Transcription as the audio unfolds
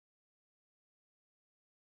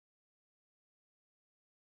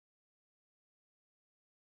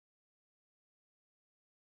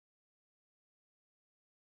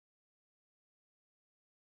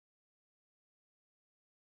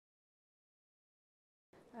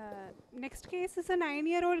Next case is a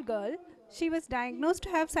 9-year-old girl. She was diagnosed to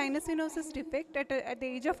have sinus venosus defect at the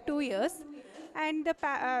age of 2 years. And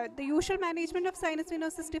the usual management of sinus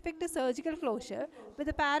venosus defect is surgical closure. But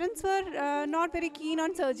the parents were not very keen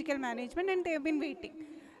on surgical management and they have been waiting.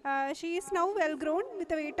 She is now well grown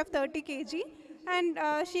with a weight of 30 kg and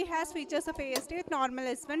she has features of ASD with normal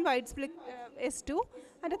S1, wide split S2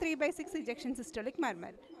 and a 3/6 ejection systolic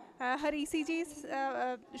murmur. Her ECG is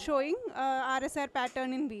showing RSR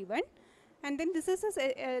pattern in V1, and then this is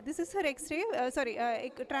her X-ray.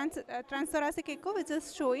 Transthoracic echo, which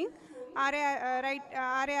is showing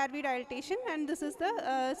RARV dilatation, and this is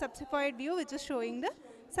the subsequent view, which is showing the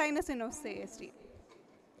sinus venosus ASD.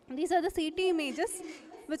 These are the CT images,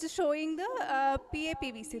 which is showing the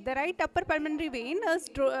PAPVC. The right upper pulmonary vein is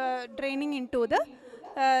draining into the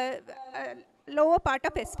lower part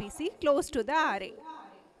of SPC, close to the RA.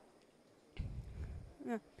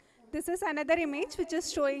 This is another image which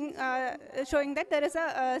is showing that there is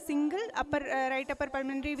a single right upper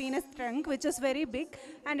pulmonary venous trunk which is very big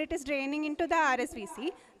and it is draining into the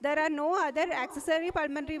RSVC. There are no other accessory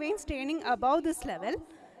pulmonary veins draining above this level,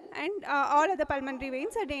 and all other pulmonary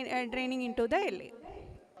veins are draining into the LA.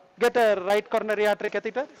 Get a right coronary artery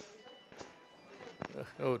catheter.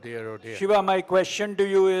 Oh dear, oh dear. Shiva, my question to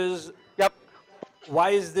you is, Yep.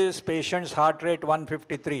 why is this patient's heart rate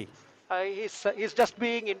 153? He's just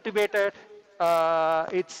being intubated.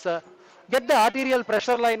 Get the arterial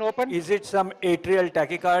pressure line open. Is it some atrial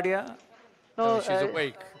tachycardia? No, she's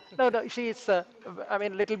awake. No, she's, I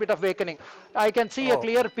mean, little bit of awakening. I can see a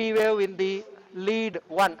clear P wave in the lead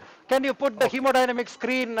 1. Can you put the hemodynamic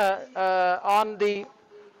screen on the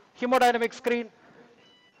hemodynamic screen?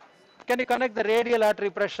 Can you connect the radial artery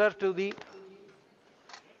pressure to the...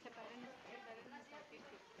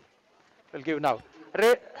 We'll give now.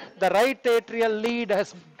 The right atrial lead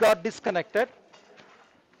has got disconnected.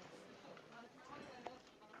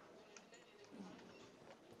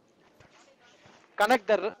 Connect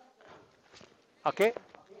the... Okay.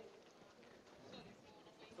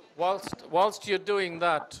 Whilst you're doing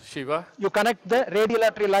that, Shiva. You connect the radial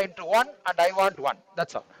artery line to 1 and I want 1.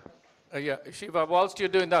 That's all. Yeah, Shiva, whilst you're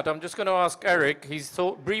doing that, I'm just going to ask Eric. He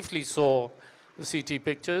briefly saw the CT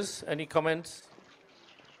pictures. Any comments?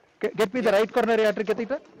 Get me the right coronary artery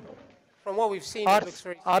catheter. From what we've seen, it looks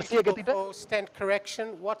very RCA suitable catheter. for stent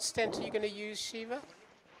correction. What stent are you going to use, Shiva?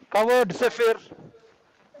 Covered Zephyr,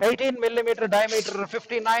 18 millimeter diameter,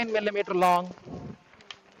 59 millimeter long.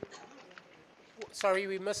 Sorry,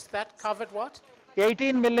 we missed that. Covered what?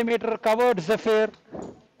 18 millimeter covered Zephyr.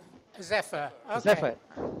 Zephyr. Okay. Zephyr.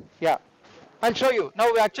 Yeah. I'll show you.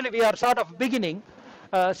 Now, actually, we are sort of beginning.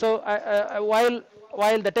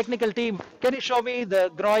 While the technical team, can you show me the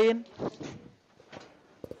groin?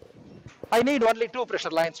 I need only 2 pressure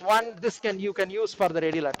lines. One, you can use for the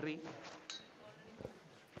radial artery.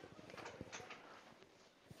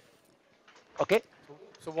 Okay.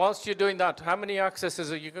 So whilst you're doing that, how many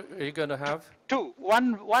accesses are you going to have? 2.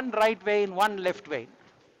 One right vein, 1 left vein.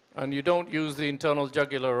 And you don't use the internal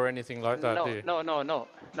jugular or anything like that, do you? No.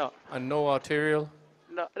 And no arterial?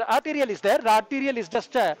 No, the arterial is there. The arterial is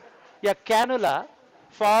just a cannula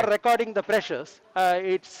for recording the pressures.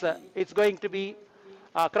 It's going to be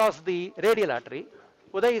across the radial artery.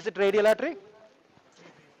 Uday, is it radial artery?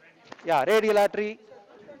 Yeah, radial artery.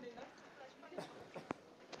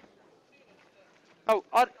 Oh,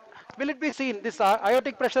 or will it be seen? This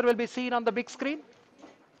aortic pressure will be seen on the big screen?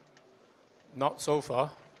 Not so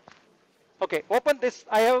far. Okay, open this.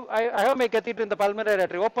 I have my catheter in the pulmonary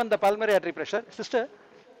artery. Open the pulmonary artery pressure. Sister,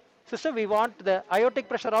 we want the aortic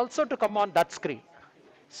pressure also to come on that screen.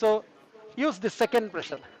 So use the second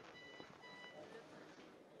pressure.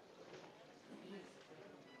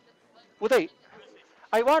 Uday,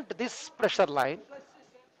 I want this pressure line.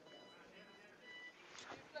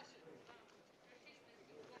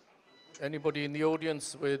 Anybody in the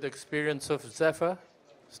audience with experience of Zephyr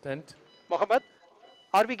stent? Mohammed,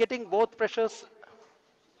 are we getting both pressures?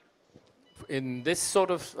 In this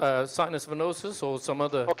sort of sinus venosus or some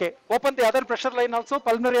other? Okay, open the other pressure line also,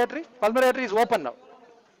 pulmonary artery. Pulmonary artery is open now.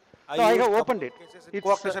 So I have opened it. It's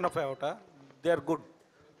coarctation of aorta. They are good.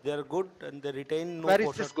 They are good and they retain no Where is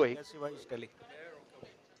portion. this going? As Shiva is telling.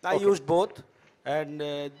 I used both and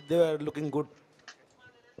they were looking good.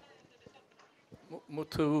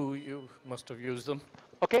 Muthu, you must have used them.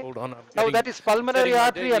 Okay. Hold on. Now that is pulmonary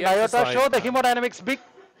artery and aorta. Show the hemodynamics big.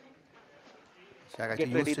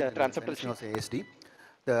 Get ready the transeptal ASD.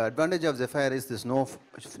 The advantage of Zephyr is this no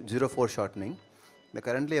 0-4 shortening. The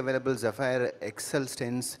currently available Zephyr XL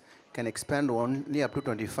stents can expand only up to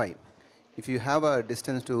 25. If you have a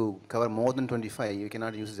distance to cover more than 25, you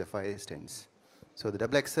cannot use Zephyr stents. So the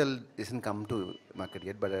double XL isn't come to market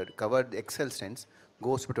yet, but covered XL stents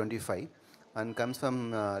goes to 25 and comes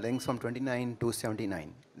from lengths from 29 to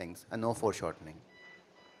 79 lengths and no foreshortening.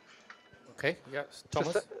 Okay, yes.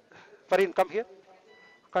 Thomas? Farin, come here.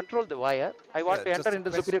 Control the wire. I want to enter into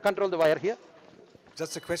the superior. Control the wire here.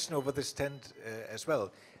 Just a question over the stent as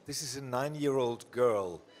well. This is a 9-year-old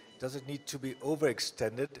girl. Does it need to be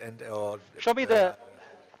overextended and or Show me the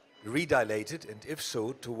redilated? And if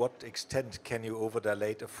so, to what extent can you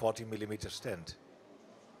overdilate a 40mm stent?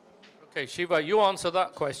 Okay, Shiva, you answer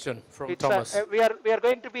that question from Thomas. we are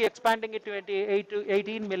going to be expanding it to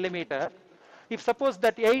 18 millimeter. If suppose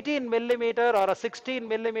that 18 millimeter or a 16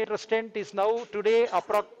 millimeter stent is now today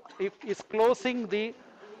is closing the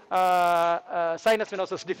sinus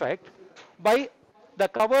venosus defect by the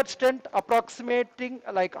covered stent approximating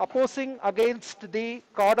like opposing against the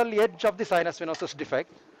caudal edge of the sinus venosus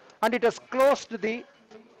defect, and it has closed the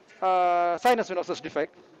sinus venosus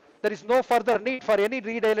defect, there is no further need for any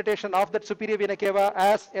redilatation of that superior vena cava,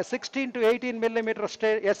 as a 16 to 18 millimeter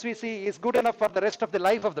SVC is good enough for the rest of the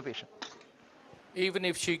life of the patient. Even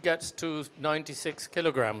if she gets to 96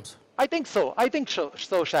 kilograms? I think so. I think so,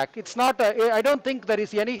 Shaq. It's not, I don't think there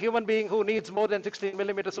is any human being who needs more than 16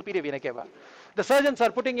 millimeter superior vena cava. The surgeons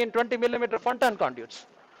are putting in 20 millimeter Fontan conduits.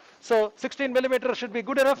 So 16 millimeter should be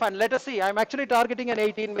good enough, and let us see. I'm actually targeting an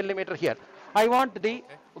 18 millimeter here. I want the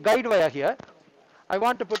guide wire here. I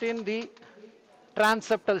want to put in the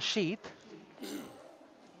transeptal sheath.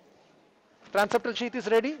 Transeptal sheath is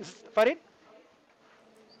ready, Farid?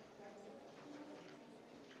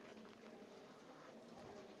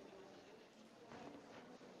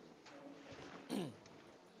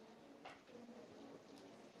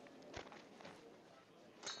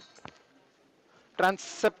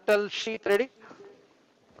 Transeptal sheath ready?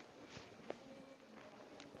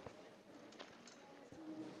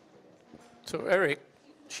 So Eric,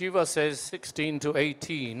 Shiva says 16 to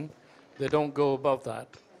 18. They don't go above that.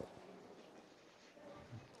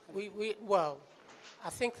 Well, I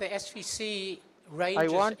think the SVC range I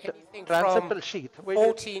is want anything transeptal from sheath.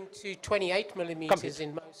 14 to 28 millimeters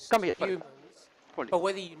in most humans. But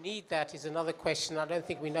whether you need that is another question. I don't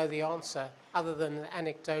think we know the answer, other than an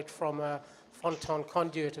anecdote from a Fontan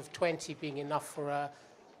conduit of 20 being enough for a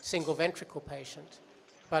single ventricle patient.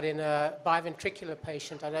 But in a biventricular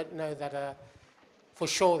patient, I don't know that for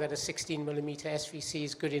sure that a 16 millimeter SVC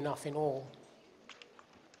is good enough in all.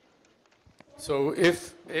 So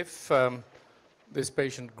if this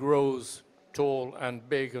patient grows tall and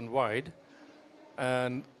big and wide,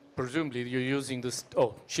 and presumably you're using this,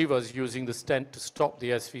 Shiva's using the stent to stop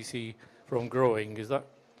the SVC from growing, is that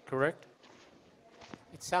correct?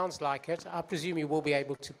 It sounds like it. I presume you will be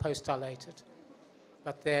able to post-dilate it.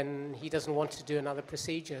 But then he doesn't want to do another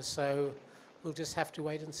procedure, so we'll just have to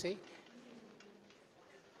wait and see.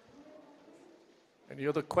 Any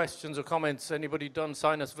other questions or comments? Anybody done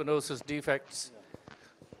sinus venosus defects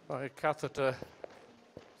by a catheter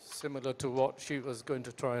similar to what she was going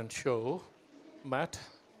to try and show? Matt?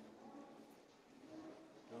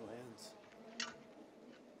 No hands.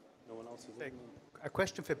 No one else is in. A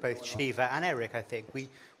question for both Shiva and Eric, I think. We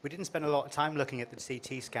didn't spend a lot of time looking at the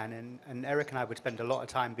CT scan, and Eric and I would spend a lot of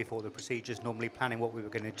time before the procedures normally planning what we were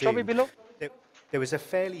going to do. Show me below. There was a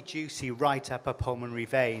fairly juicy right upper pulmonary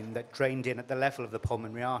vein that drained in at the level of the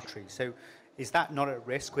pulmonary artery. So is that not at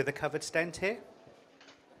risk with a covered stent here?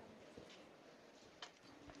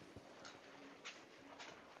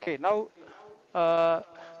 Okay, now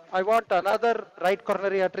I want another right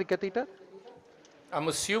coronary artery catheter. I'm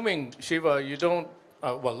assuming, Shiva, you don't,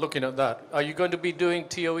 well, looking at that, are you going to be doing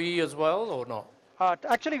TOE as well or not?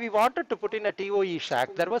 Actually, we wanted to put in a TOE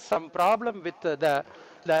shack. There was some problem with the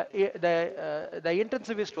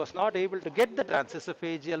intensivist was not able to get the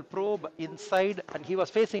transesophageal probe inside, and he was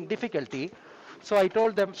facing difficulty. So I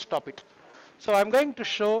told them, stop it. So I'm going to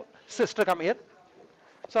show, sister, come here.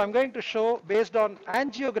 So I'm going to show, based on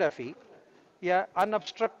angiography,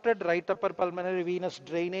 unobstructed right upper pulmonary venous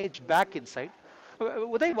drainage back inside.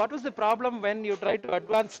 Uday, what was the problem when you tried to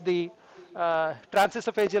advance the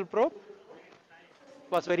transesophageal probe?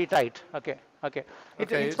 Was very tight. Okay.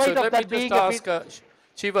 In spite so of that being just ask,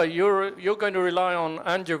 Shiva, you're going to rely on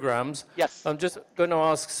angiograms. Yes. I'm just going to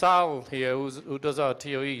ask Sal here, who does our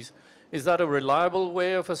TOEs. Is that a reliable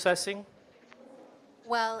way of assessing?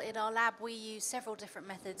 Well, in our lab, we use several different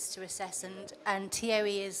methods to assess, and TOE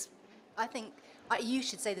is, I think, you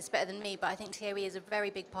should say this better than me, but I think TOE is a very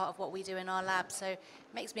big part of what we do in our lab, so it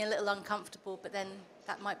makes me a little uncomfortable, but then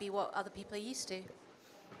that might be what other people are used to.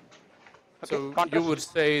 So you would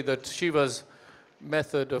say that Shiva's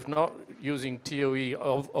method of not using TOE,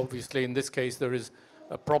 obviously in this case there is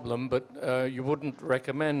a problem, but you wouldn't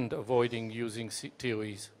recommend avoiding using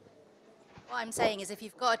TOEs. What I'm saying is if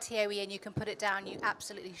you've got a TOE and you can put it down, you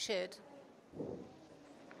absolutely should.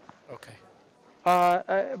 Okay.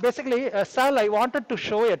 Basically, Sal, I wanted to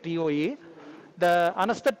show a TOE. The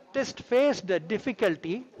anesthetist faced the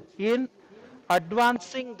difficulty in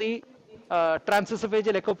advancing the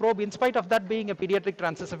transesophageal echo probe in spite of that being a pediatric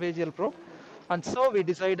transesophageal probe. And so we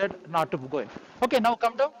decided not to go in. Okay, now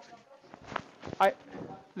come down.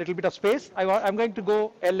 Little bit of space. I'm going to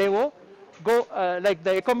go LAO. Go like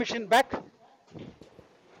the echo machine back.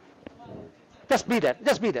 Just be there.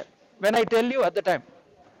 Just be there. When I tell you at the time.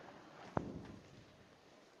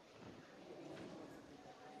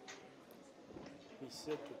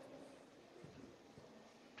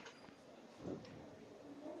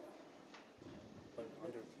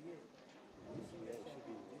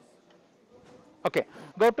 Okay,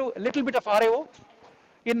 go to a little bit of RAO.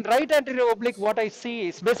 In right anterior oblique, what I see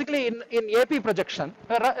is basically in AP projection,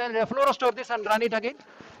 fluorostore this and run it again.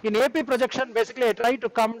 In AP projection, basically I try to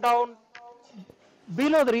come down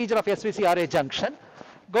below the region of SVC-RA junction.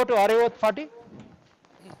 Go to RAO 40.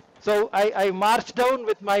 So I march down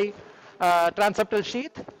with my transeptal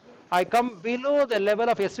sheath. I come below the level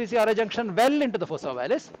of SVC-RA junction well into the fossa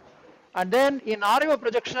ovalis. And then in RAO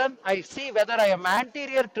projection, I see whether I am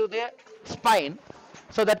anterior to the spine.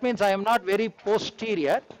 So that means I am not very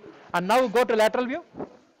posterior. And now go to lateral view.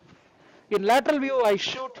 In lateral view, I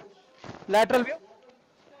shoot lateral view.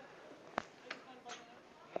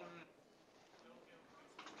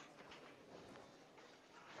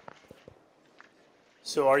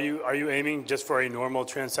 So are you aiming just for a normal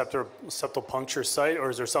transeptal septal puncture site, or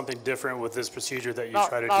is there something different with this procedure that you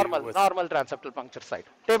try to do with? Normal transeptal puncture site.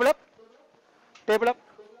 Table up. Table up.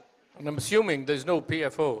 And I'm assuming there's no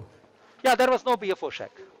PFO. Yeah, there was no PFO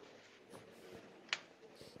shack.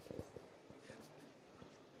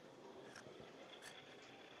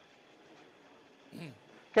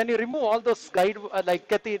 Can you remove all those guide, like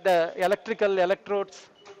get the electrical electrodes,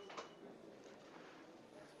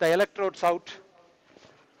 the electrodes out?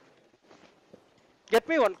 Get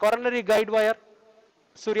me one coronary guide wire,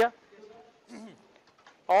 Surya.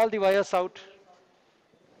 All the wires out.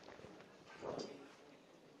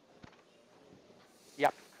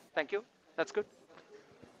 Yeah, thank you. That's good.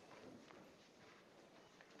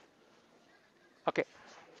 Okay,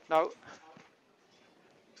 now,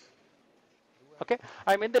 okay,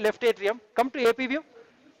 I'm in the left atrium. Come to AP view.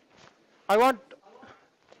 I want,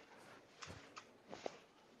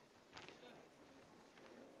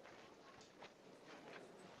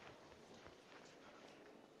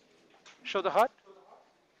 show the heart.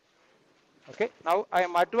 Okay, now I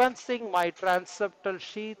am advancing my transeptal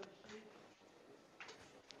sheath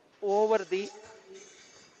over the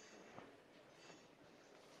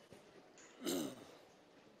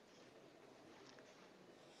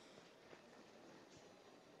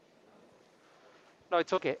no,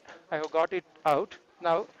 it's okay. I have got it out.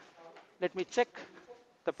 Now, let me check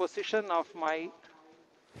the position of my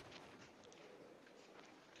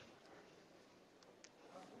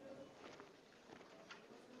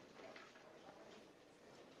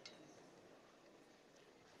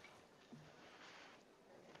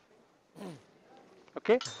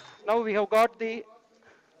okay. Now we have got the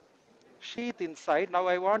sheath inside. Now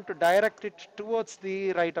I want to direct it towards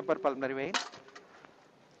the right upper pulmonary vein.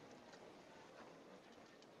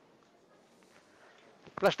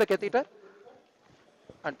 Flush the catheter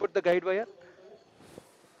and put the guide wire.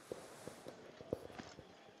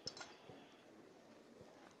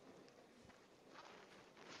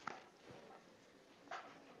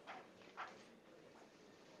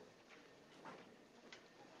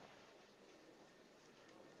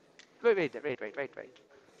 Wait.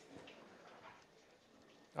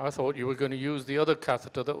 I thought you were going to use the other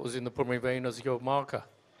catheter that was in the pulmonary vein as your marker.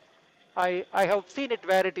 I have seen it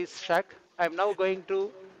where it is stuck. I am now going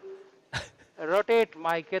to rotate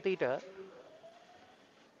my catheter.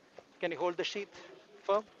 Can you hold the sheath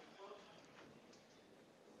firm?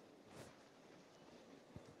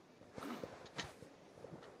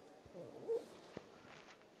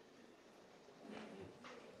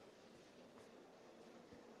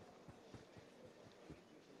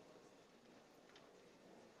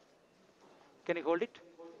 Can you hold it?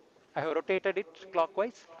 I have rotated it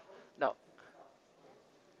clockwise. Now,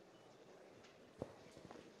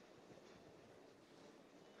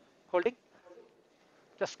 holding.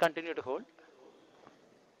 Just continue to hold.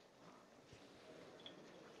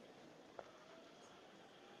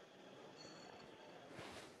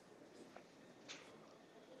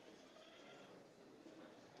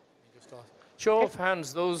 Show of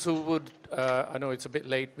hands, those who would I know it's a bit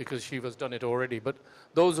late because Shiva's done it already, but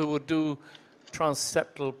those who would do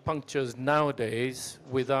transseptal punctures nowadays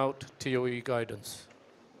without TOE guidance?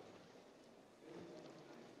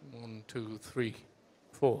 1, 2, 3,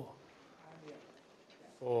 4.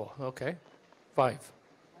 4, okay. 5.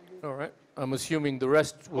 All right. I'm assuming the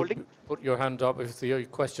rest would put your hand up if the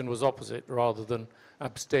question was opposite rather than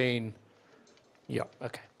abstain. Yeah,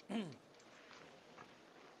 okay.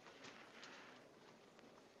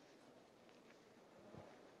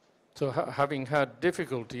 So having had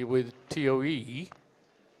difficulty with TOE,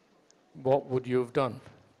 what would you have done?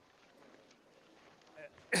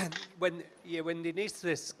 When the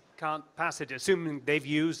anaesthetists can't pass it, assuming they've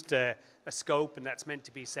used a scope and that's meant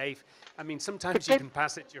to be safe, I mean, sometimes you can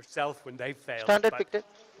pass it yourself when they've failed. Standard but picture.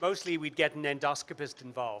 mostly we'd get an endoscopist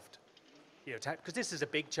involved. You know, because this is a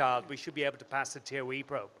big child, we should be able to pass the TOE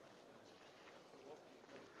probe.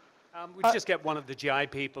 We'd just get one of the GI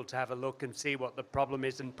people to have a look and see what the problem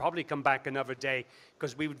is and probably come back another day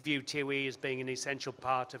because we would view TOE as being an essential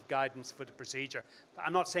part of guidance for the procedure. But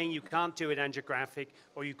I'm not saying you can't do it angiographic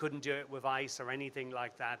or you couldn't do it with ice or anything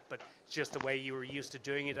like that, but it's just the way you were used to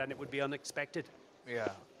doing it and it would be unexpected. Yeah,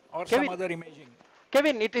 or Kevin, some other imaging.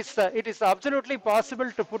 Kevin, it is absolutely possible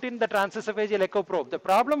to put in the transesophageal echo probe. The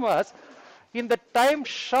problem was, in the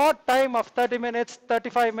short time of 30 minutes,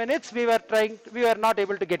 35 minutes, we were not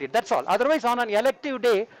able to get it. That's all. Otherwise, on an elective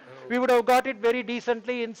day, we would have got it very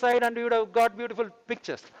decently inside and we would have got beautiful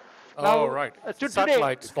pictures. Oh, right.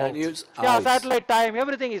 Satellite fault. Yeah, satellite time,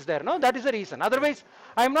 everything is there. No, that is the reason. Otherwise,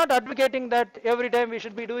 I'm not advocating that every time we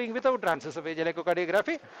should be doing without transesophageal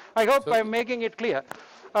echocardiography. I hope I'm making it clear.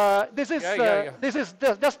 This is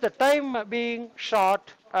just the time being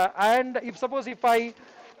short. And if I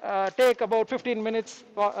take about 15 minutes,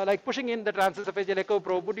 like pushing in the transesophageal echo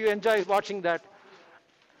probe, would you enjoy watching that?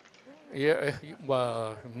 Yeah,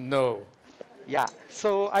 well, no. Yeah,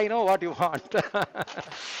 so I know what you want.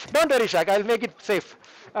 Don't worry, Shaq, I'll make it safe.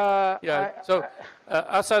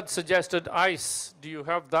 Asad suggested ice. Do you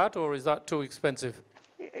have that, or is that too expensive?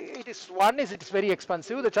 It is very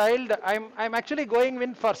expensive. The child, I'm actually going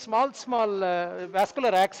in for small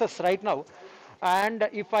vascular access right now. And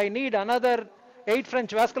if I need another 8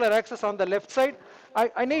 French vascular access on the left side,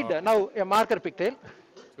 I need now a marker pigtail.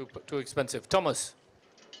 Too expensive. Thomas.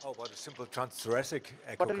 How about a simple transthoracic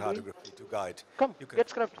echocardiography to guide? Come, get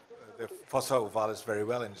scrubbed. The fossa ovalis very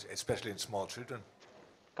well, especially in small children.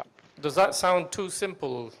 Come. Does that sound too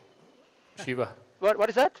simple, Shiva? What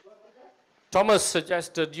is that? Thomas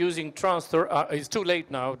suggested using it's too late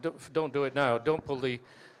now. Don't do it now. Don't pull the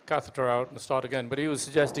catheter out and start again. But he was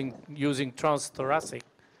suggesting using transthoracic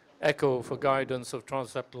echo for guidance of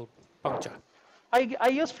transseptal puncture. I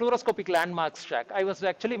use fluoroscopic landmarks, Jack. I was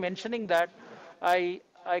actually mentioning that I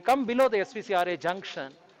come below the SVCRA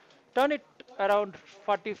junction, turn it around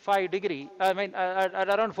 45 degree, at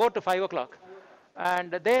around 4 to 5 o'clock.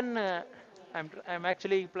 And then I'm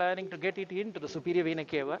actually planning to get it into the superior vena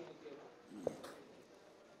cava.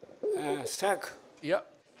 Stuck. Yeah.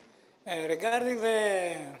 Regarding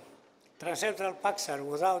the transseptal puncture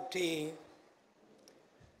without TE,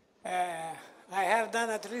 I have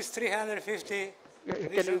done at least 350.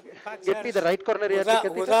 Can you get me the right coronary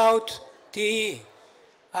without TE.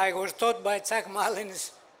 I was taught by Chuck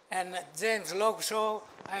Mullins and James Locke, so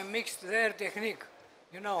I mixed their technique.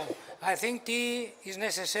 You know, I think TE is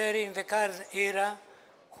necessary in the current era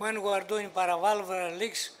when we are doing paravalvar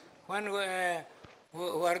leaks, when we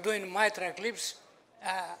are doing mitral clips.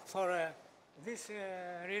 For this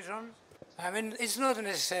reason, I mean, it's not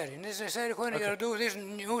necessary. Necessary when you are doing this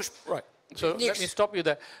new. Right. So let me stop you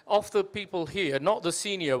there. Of the people here, not the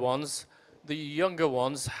senior ones, the younger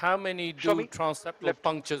ones, how many do transseptal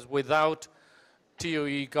punctures without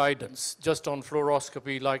TOE guidance, just on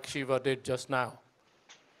fluoroscopy like Shiva did just now?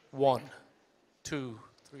 1, 2,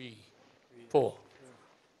 3, 4.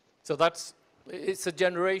 So it's a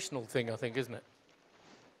generational thing, I think, isn't it?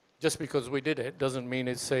 Just because we did it doesn't mean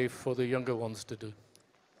it's safe for the younger ones to do.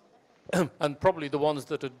 And probably the ones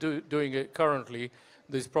that are doing it currently,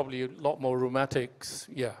 there's probably a lot more rheumatics,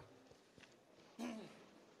 yeah.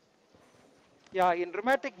 Yeah, in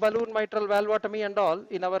rheumatic balloon mitral valvotomy and all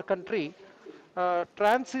in our country,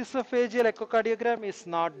 transesophageal echocardiogram is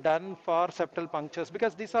not done for septal punctures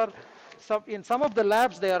because these are, in some of the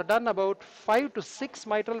labs, they are done about 5 to 6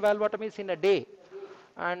 mitral valvotomies in a day.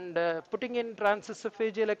 And putting in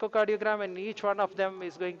transesophageal echocardiogram in each one of them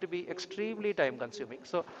is going to be extremely time consuming.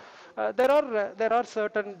 So there are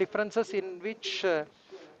certain differences in which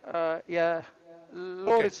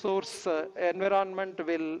low resource environment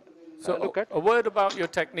will look at. A word about your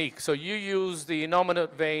technique. So you use the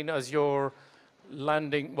innominate vein as your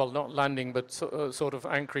landing, well, not landing, but sort of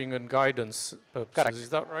anchoring and guidance purposes. Correct. Is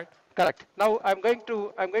that right? Correct. Now I'm going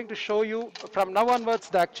to show you from now onwards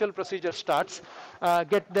the actual procedure starts.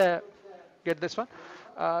 Get this one.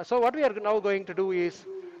 So what we are now going to do is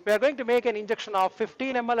we are going to make an injection of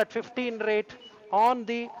 15 ml at 15 rate on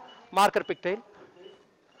the marker pigtail.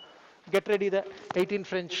 Get ready the 18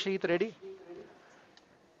 French sheath ready.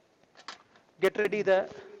 Get ready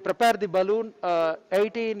prepare the balloon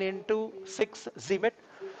 18 into 6 Zimet.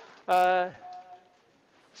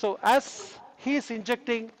 So as he is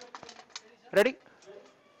injecting, ready?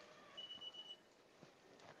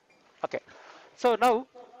 Okay. So now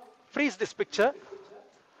freeze this picture.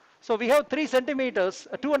 So we have 3 centimeters,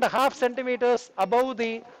 2.5 centimeters above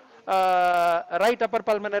the right upper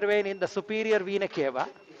pulmonary vein in the superior vena cava,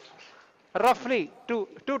 roughly 2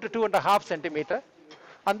 to 2.5 centimeter.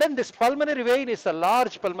 And then this pulmonary vein is a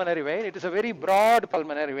large pulmonary vein. It is a very broad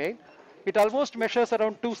pulmonary vein. It almost measures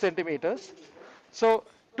around 2 centimeters. So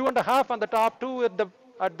 2.5 on the top, 2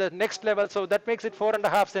 at the next level. So that makes it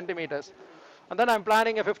 4.5 centimeters. And then I'm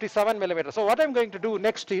planning a 57 millimeter. So what I'm going to do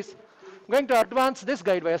next is I'm going to advance this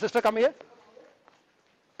guide wire. Sister, come here.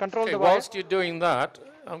 Control the wire. Whilst you're doing that,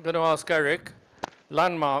 I'm going to ask Eric,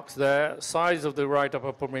 landmarks there, size of the right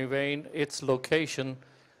upper pulmonary vein, its location.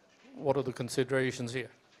 What are the considerations here?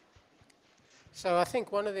 So I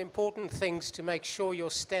think one of the important things to make sure your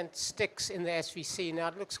stent sticks in the SVC, now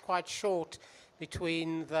it looks quite short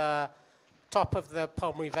between the top of the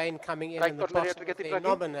pulmonary vein coming in and the bottom of the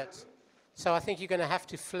innominate. So I think you're going to have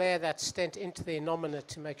to flare that stent into the innominate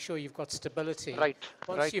to make sure you've got stability. Right.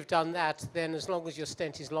 Once you've done that, then as long as your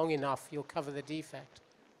stent is long enough, you'll cover the defect.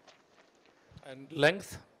 And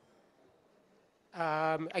length?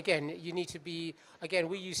 Again, you need to be, again,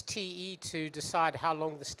 we use TE to decide how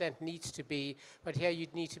long the stent needs to be, but here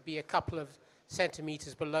you'd need to be a couple of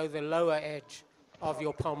centimeters below the lower edge of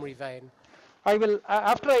your pulmonary vein. I will,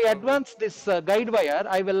 after I advance this guide wire,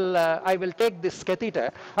 I will take this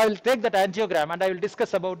catheter, I will take that angiogram and I will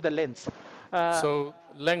discuss about the lens. So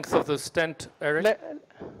length of the stent, Eric?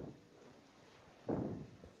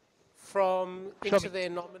 From into the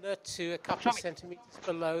innominate to a couple of centimeters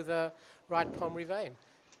below the right pulmonary vein.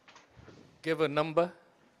 Give a number.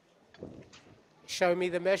 Show me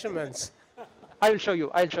the measurements. I will show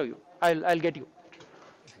you. I'll show you. I'll get you.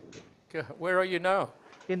 Where are you now?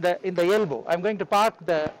 In the elbow. I'm going to park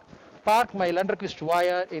my Lunderquist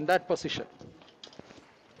wire in that position.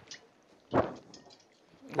 What?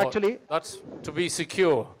 Actually, that's to be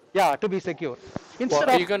secure. Yeah, to be secure. Instead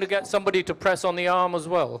are you going to get somebody to press on the arm as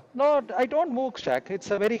well? No, I don't move stack.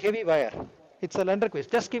 It's a very heavy wire. It's a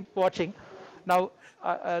Lunderquist. Just keep watching. Now,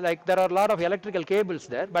 like there are a lot of electrical cables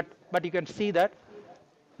there, but you can see that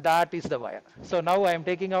is the wire. So now I am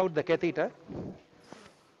taking out the catheter.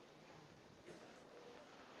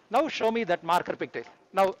 Now show me that marker pigtail.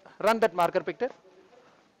 Now run that marker pigtail.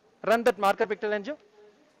 Run that marker pigtail angio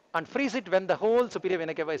and freeze it when the whole superior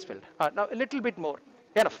vena cava is filled. Now a little bit more.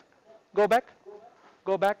 Enough. Go back.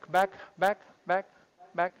 Go back, back, back, back,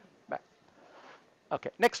 back, back. Okay,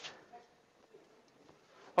 next.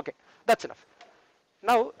 Okay, that's enough.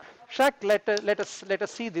 Now, Shaq, let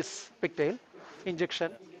us see this pigtail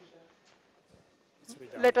injection.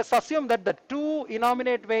 Let us assume that the 2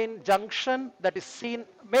 innominate vein junction that is seen,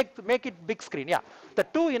 make it big screen. Yeah, the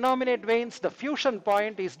 2 innominate veins, the fusion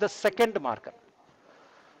point is the second marker,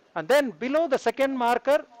 and then below the second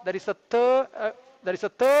marker there is a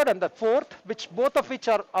third and the fourth, both of which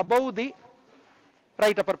are above the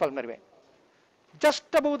right upper pulmonary vein. Just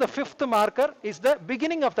above the 5th marker is the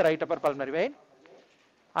beginning of the right upper pulmonary vein,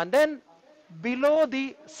 and then below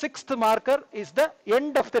the 6th marker is the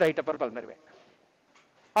end of the right upper pulmonary vein.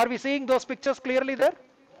 Are we seeing those pictures clearly there?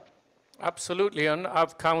 Absolutely, and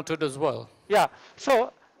I've counted as well. Yeah,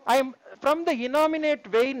 so I am from the innominate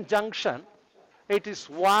vein junction, it is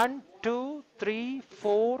 1, 2, 3,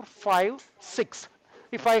 4, 5, 6.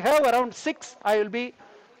 If I have around 6, I will be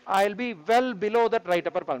well below that right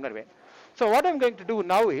upper pulmonary vein. So what I'm going to do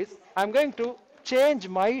now is I'm going to change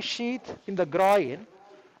my sheath in the groin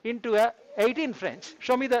into a 18 French.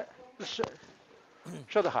 Show me the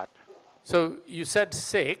show the heart. So you said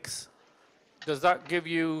 6. Does that give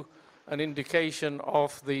you an indication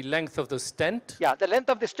of the length of the stent? Yeah, the length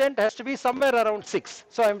of the stent has to be somewhere around 6.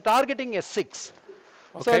 So I'm targeting a 6.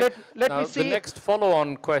 Okay. So let now me see. The next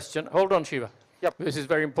follow-on question. Hold on, Shiva. Yep. This is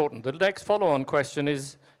very important. The next follow-on question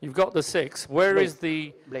is: you've got the 6. Where is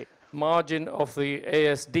the margin of the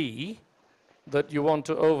ASD that you want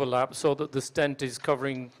to overlap so that the stent is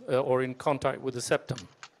covering or in contact with the septum?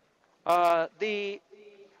 That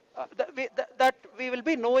we will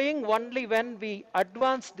be knowing only when we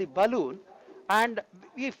advance the balloon And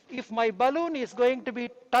if my balloon is going to be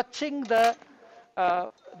touching the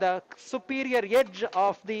superior edge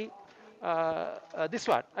of the this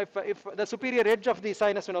one, if the superior edge of the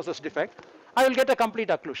sinus venosus defect, I will get a complete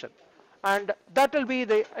occlusion. And that will be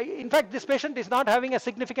the, in fact, this patient is not having a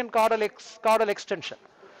significant caudal extension.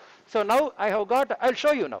 So now I have got, I'll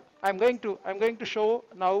show you now. I'm going to show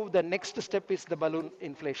now the next step is the balloon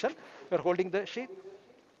inflation. You're holding the sheet.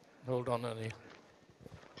 Hold on, Anil.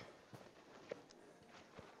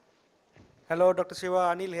 Hello, Dr. Shiva,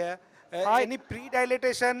 Anil here. Any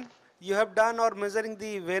pre-dilatation you have done or measuring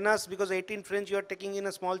the venous, because 18 French you are taking in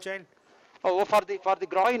a small child? Oh, for the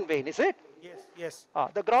groin vein, is it? Yes, yes.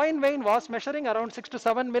 The groin vein was measuring around 6 to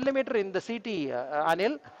 7 millimeter in the CT,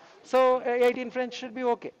 Anil. So 18 French should be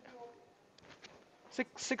okay.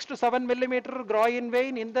 6 to 7 millimeter groin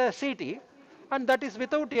vein in the CT, and that is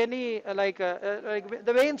without any like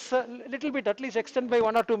the veins little bit at least extend by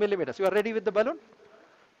 1 or 2 millimeters. You are ready with the balloon?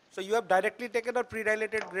 So you have directly taken or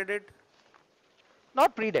pre-dilated, graded?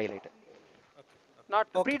 Not pre-dilated. Not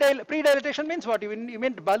pre-dilatation means what? You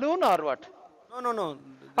meant balloon or what? No.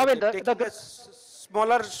 I mean the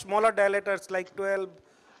smaller dilators like 12.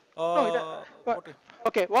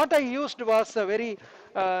 Okay, what I used was a very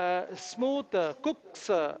smooth Cook's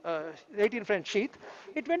 18 French sheath.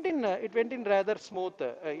 It went in rather smooth.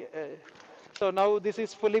 So now this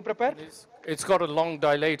is fully prepared. It's got a long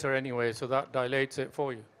dilator anyway, so that dilates it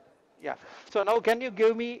for you. Yeah. So now can you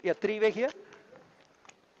give me a 3-way here?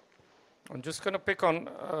 I'm just going to pick on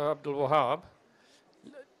Abdul Wahab,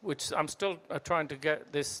 which I'm still trying to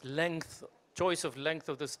get this choice of length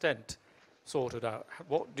of the stent sorted out.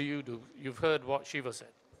 What do you do? You've heard what Shiva said.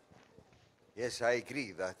 Yes, I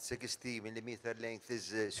agree that 60 millimeter length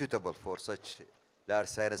is suitable for such large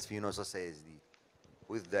sinus venosus ASD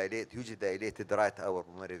with hugely dilated right upper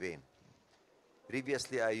pulmonary vein.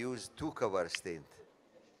 Previously, I used 2-cover stent,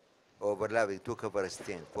 overlapping 2-cover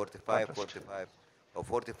stent, 45, 45, or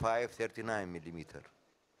 45, 39 millimeter.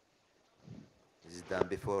 This is done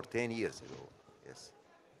before 10 years ago, yes.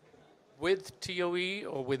 With TOE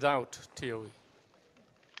or without TOE?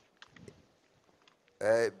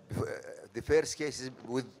 The first case is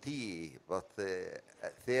with TE, but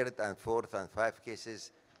third and fourth and 5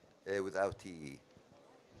 cases without TE,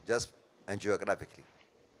 just angiographically.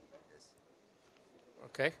 Yes.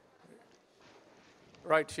 Okay.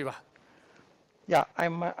 Right, Shiva. Yeah,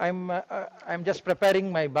 I'm just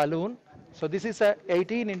preparing my balloon. So this is a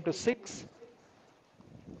 18 into 6.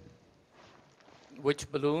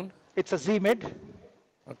 Which balloon? It's a Z-Med.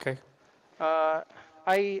 Okay.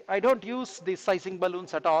 I don't use the sizing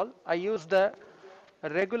balloons at all. I use the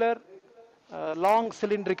regular long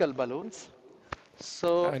cylindrical balloons.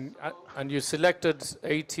 So and you selected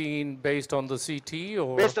 18 based on the CT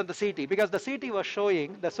or? Based on the CT, because the CT was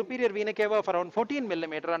showing the superior vena cava of around 14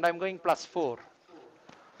 millimeter, and I'm going +4.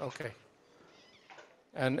 Okay.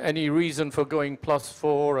 And any reason for going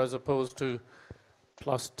 +4 as opposed to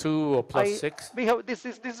 +2 or +6? This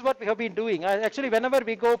is what we have been doing. Actually, whenever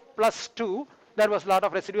we go +2, there was a lot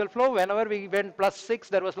of residual flow. Whenever we went +6,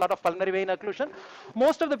 there was a lot of pulmonary vein occlusion.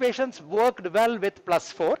 Most of the patients worked well with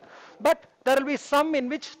 +4, but there will be some in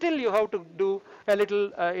which still you have to do a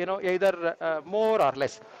little, either more or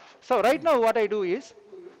less. So right now what I do is,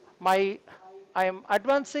 I am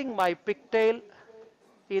advancing my pigtail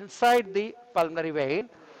inside the pulmonary vein.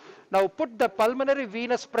 Now put the pulmonary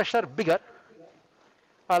venous pressure bigger,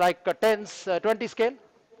 like a 20 scale,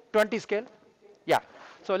 20 scale. Yeah.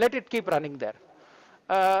 So let it keep running there.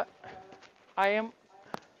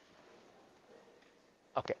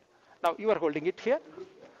 Okay. Now you are holding it here.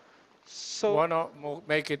 So why not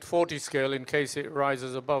make it 40 scale in case it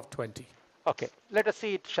rises above 20? Okay. Let us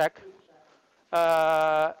see it check.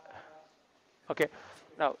 Okay.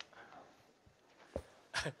 Now.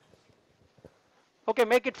 Okay,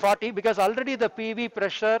 make it 40 because already the PV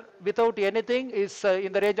pressure without anything is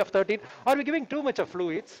in the range of 13. Are we giving too much of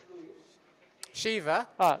fluids? Shiva?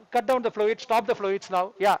 Cut down the fluids, stop the fluids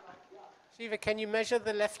now. Yeah. Shiva, can you measure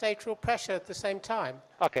the left atrial pressure at the same time?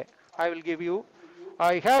 Okay, I will give you.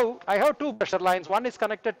 I have 2 pressure lines. One is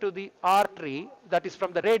connected to the artery, that is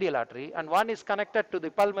from the radial artery, and one is connected to the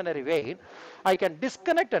pulmonary vein. I can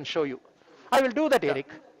disconnect and show you. I will do that, Eric.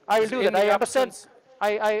 I will do that. I understand.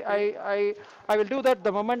 I will do that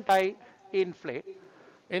the moment I inflate.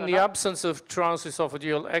 In the absence of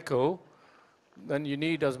transesophageal echo, then you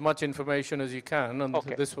need as much information as you can, and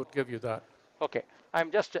this would give you that. Okay, I'm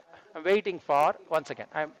just waiting for, once again,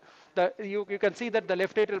 you can see that the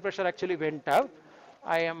left atrial pressure actually went out.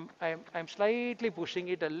 I'm slightly pushing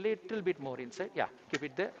it a little bit more inside. Yeah, keep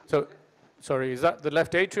it there. So, sorry, is that the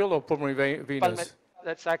left atrial or pulmonary venous?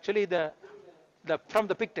 That's actually the from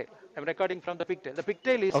the pigtail. I'm recording from the pigtail. The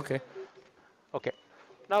pigtail is okay. Okay.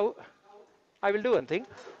 Now I will do one thing.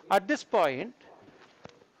 At this point,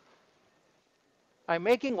 I'm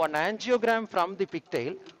making one angiogram from the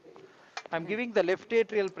pigtail. I'm giving the left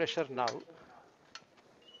atrial pressure now.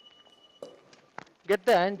 Get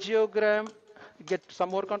the angiogram. Get some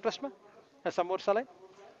more contrast, some more saline.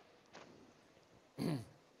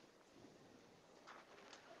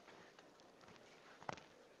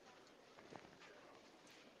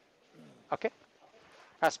 Okay.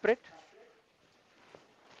 Aspirate.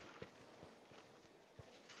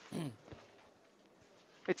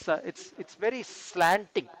 It's very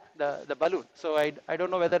slanting, the balloon. So I don't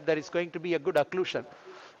know whether there is going to be a good occlusion.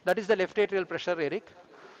 That is the left atrial pressure, Eric.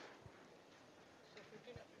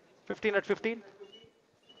 15 at 15.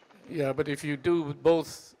 Yeah, but if you do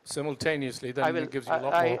both simultaneously, then it gives you a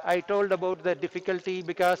lot more. I told about the difficulty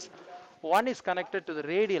because one is connected to the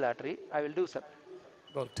radial artery. I will do some.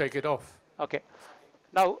 Well, take it off. Okay.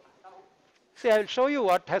 Now, see, I will show you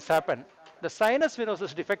what has happened. The sinus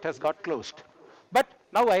venosus defect has got closed. But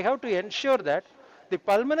now I have to ensure that the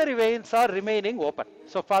pulmonary veins are remaining open.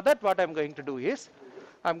 So for that, what I'm going to do is,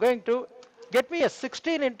 I'm going to get me a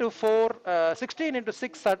 16 into 4, 16 into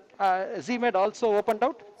 6 Z-med also opened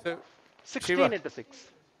out. So 16 Shiva. into 6.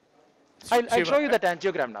 I'll show you that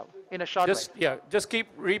angiogram now in a short while. Yeah, just keep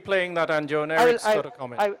replaying that angio and Eric's got a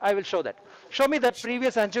comment. I will show that. Show me that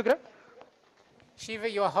previous angiogram. Shiva,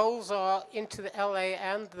 your holes are into the LA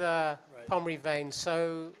and the pulmonary vein,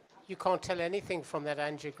 so you can't tell anything from that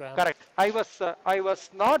angiogram. Correct. I was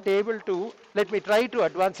not able to. Let me try to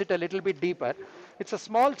advance it a little bit deeper. It's a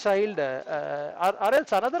small child, or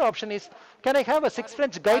else another option is, can I have a 6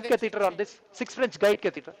 French guide catheter on this? 6 French guide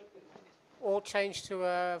catheter. Or change to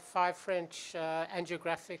a 5 French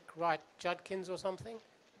angiographic right Judkins or something?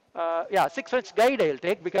 Yeah, 6 French guide I'll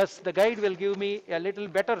take because the guide will give me a little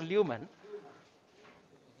better lumen.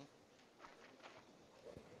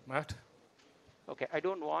 Matt? Okay, I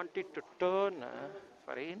don't want it to turn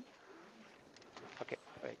for in. Okay,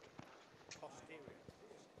 right.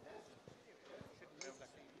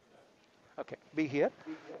 Okay, be here.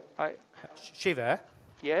 Shiva?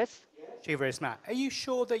 Yes? Shiva, it's Matt. Are you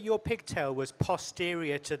sure that your pigtail was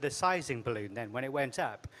posterior to the sizing balloon then when it went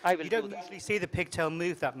up? I will You don't usually see the pigtail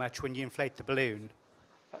move that much when you inflate the balloon.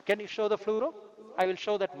 Can you show the fluoro? I will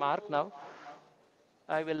show that mark now.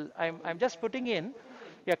 I'm just putting in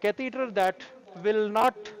a catheter that will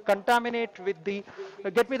not contaminate with the,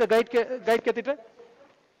 get me the guide catheter.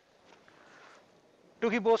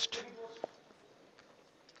 Tuhi-Bost.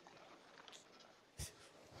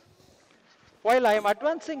 While I am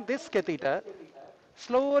advancing this catheter,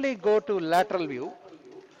 slowly go to lateral view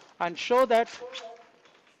and show that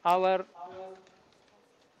our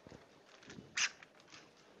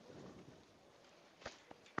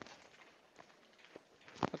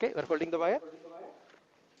okay, we're holding the wire.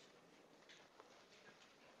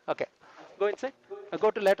 Okay, go inside.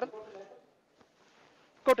 Go to lateral.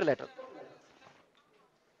 Go to lateral.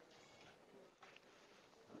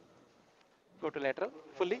 Go to lateral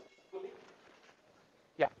fully.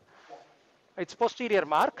 Yeah, it's posterior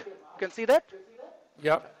mark. You can see that?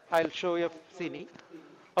 Yeah. I'll show you CNE.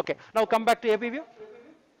 Okay, now come back to AB view.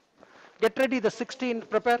 Get ready the 16,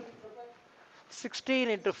 prepare. 16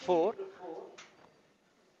 into 4.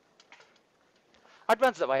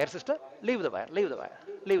 Advance the wire, sister. Leave the wire, leave the wire,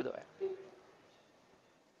 leave the wire.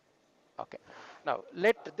 Okay, now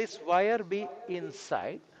let this wire be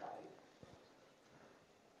inside.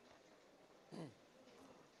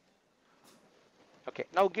 Okay,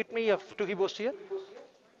 now get me a Tuhi-Bost here.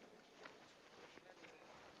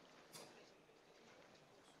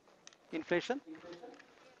 Inflation.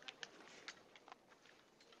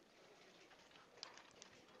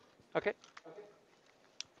 Okay,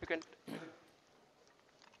 you can.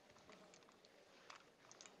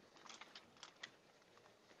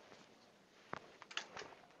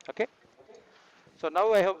 Okay, so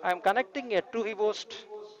now I'm connecting a Tuhi-Bost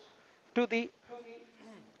to the.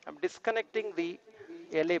 I'm disconnecting the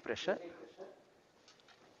LA pressure.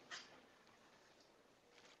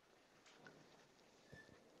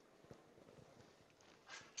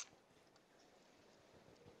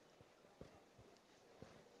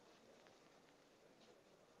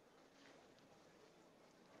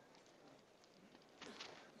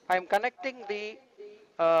 I'm connecting the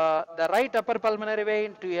right upper pulmonary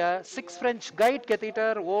vein to a 6 French guide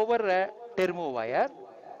catheter over a thermo wire,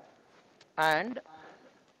 and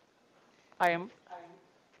I am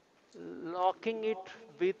locking it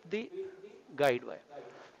with the guide wire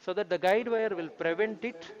so that the guide wire will prevent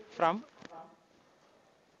it from,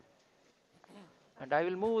 and I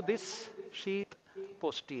will move this sheath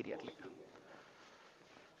posteriorly.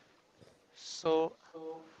 So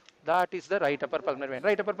that is the right upper pulmonary vein.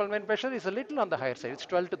 Right upper pulmonary pressure is a little on the higher side. It's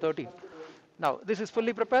 12 to 13. Now, this is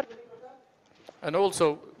fully prepared. And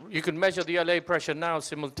also, you can measure the LA pressure now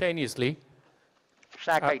simultaneously.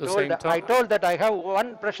 Shaq, I told that I have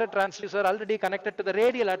one pressure transducer already connected to the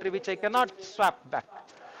radial artery, which I cannot swap back.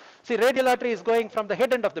 See, radial artery is going from the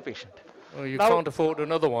head end of the patient. Well, you can't afford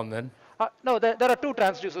another one then. No, there are two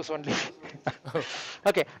transducers only.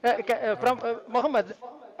 Okay, from Mohammed,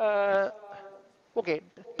 okay,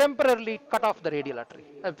 temporarily cut off the radial artery.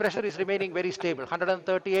 Pressure is remaining very stable,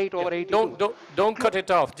 138 over 82. Don't cut it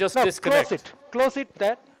off, just disconnect. Close it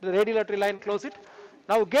there, the radial artery line, close it.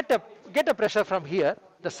 Now get a pressure from here,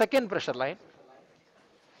 the second pressure line.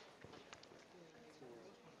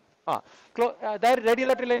 There radial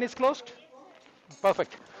artery line is closed.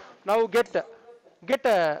 Perfect. Now get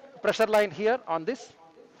a pressure line here on this.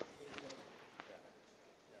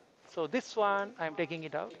 So this one, I am taking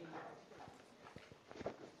it out.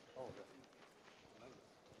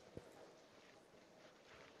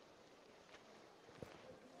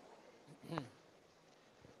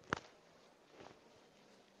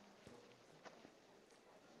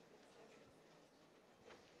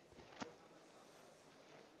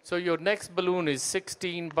 So your next balloon is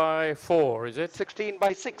 16 by 4, is it? 16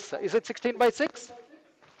 by 6. Is it 16 by 6?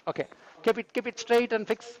 Okay. Keep it straight and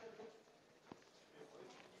fix.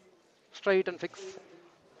 Straight and fix.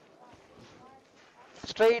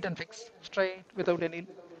 Straight and fix. Straight without any.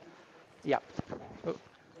 Yeah.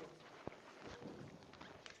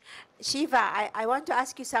 Shiva, I want to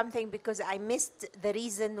ask you something because I missed the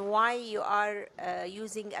reason why you are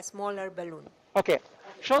using a smaller balloon. Okay.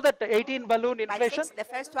 Show that 18 balloon inflation. The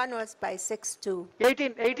first one was by 6.2.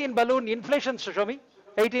 18 balloon inflation, show me.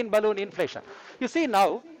 18 balloon inflation. You see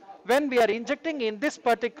now, when we are injecting in this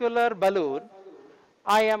particular balloon,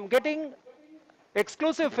 I am getting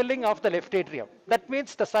exclusive filling of the left atrium. That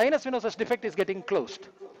means the sinus venosus defect is getting closed.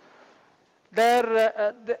 There,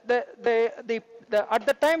 at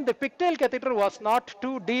the time, the pigtail catheter was not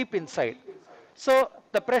too deep inside. So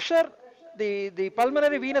the pressure, the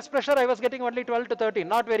pulmonary venous pressure, I was getting only 12 to 13,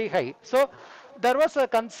 not very high. So there was a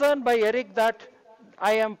concern by Eric that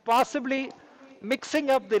I am possibly mixing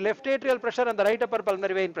up the left atrial pressure and the right upper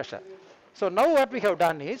pulmonary vein pressure. So now what we have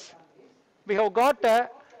done is, we have got a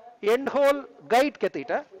end hole guide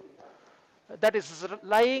catheter that is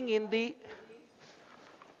lying in the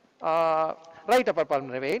right upper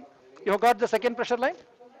pulmonary vein. You have got the second pressure line.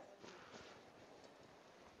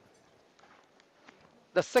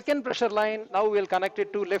 The second pressure line, now we will connect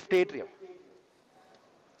it to left atrium.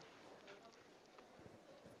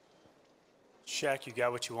 Shaq, you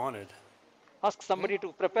got what you wanted. Ask somebody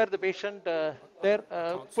to prepare the patient there.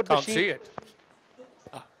 Put the Can't sheet. see it.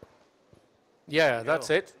 Yeah, that's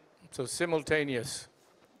it. So simultaneous.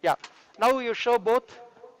 Yeah. Now you show both.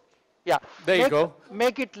 Yeah. There you go.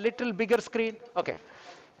 Make it little bigger screen. Okay.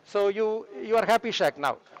 So you are happy, Shaq,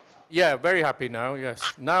 now? Yeah, very happy now, yes.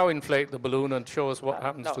 Now inflate the balloon and show us what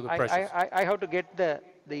happens to the pressure. I have to get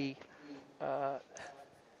the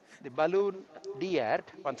balloon de-aired.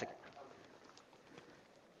 1 second.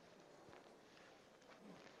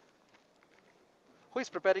 Who is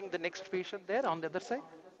preparing the next patient there on the other side?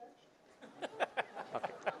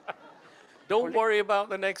 Okay. Don't worry about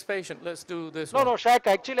the next patient. Let's do this No, one. Shaq,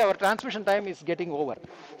 actually our transmission time is getting over.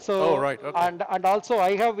 So, Oh, right, okay. And also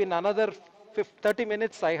I have in another 30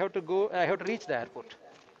 minutes, I have to go, I have to reach the airport.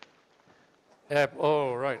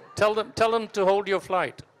 Oh, right. Tell them to hold your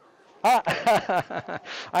flight. I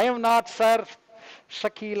am not Sir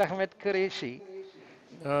Shakil Ahmed Qureshi.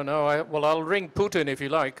 No, I'll ring Putin if you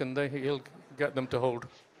like, and he'll get them to hold.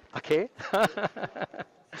 Okay.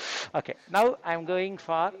 Okay, now I'm going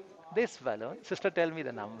for this balloon. Sister, tell me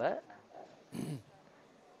the number.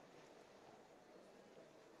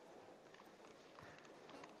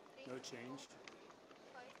 No change.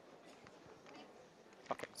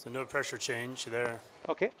 Okay. So no pressure change there.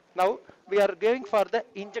 Okay. Now we are going for the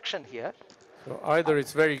injection here. So either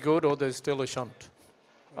it's very good or there's still a shunt.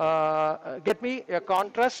 Get me a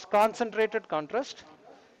contrast, concentrated contrast.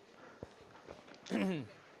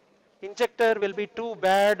 Injector will be too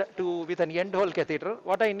bad with an end hole catheter.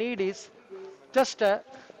 What I need is just a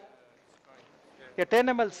 10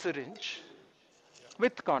 ml syringe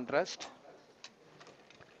with contrast.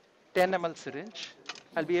 10 ml syringe.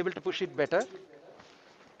 I'll be able to push it better.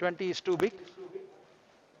 20 is too big.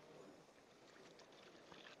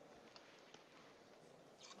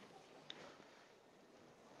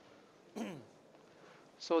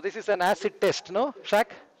 So this is an acid test, no, Shaq?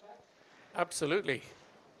 Absolutely.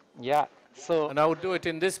 Yeah. So, and I would do it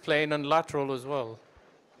in this plane and lateral as well.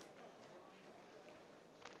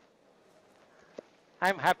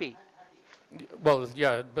 I'm happy. Well,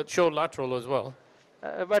 yeah, but show lateral as well.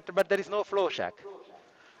 But there is no flow, Shaq.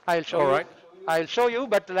 I'll show All you. right. I'll show you,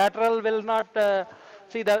 but lateral will not.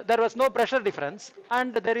 See, there was no pressure difference,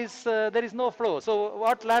 and there is no flow. So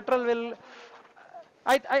what lateral will?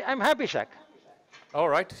 I'm happy, Shaq. All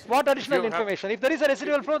right. What additional information? If there is a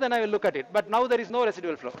residual flow, then I will look at it. But now there is no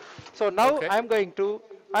residual flow. So now Okay. I'm going to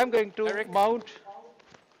mount.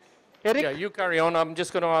 Eric? Yeah, you carry on. I'm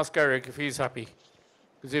just going to ask Eric if he's happy.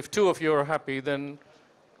 Because if two of you are happy, then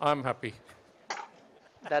I'm happy.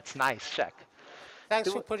 That's nice, Shaq.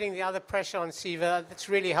 Thanks for putting the other pressure on, Siva. It's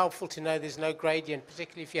really helpful to know there's no gradient,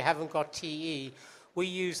 particularly if you haven't got TE. We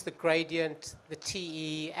use the gradient, the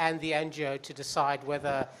TE, and the angio to decide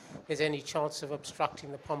whether there's any chance of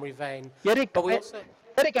obstructing the pulmonary vein. Eric,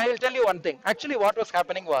 Eric, I will tell you one thing. Actually, what was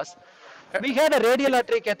happening was, we had a radial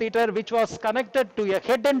artery catheter which was connected to a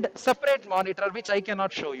head and separate monitor, which I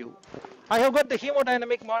cannot show you. I have got the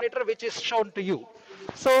hemodynamic monitor, which is shown to you.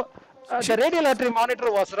 So the radial artery monitor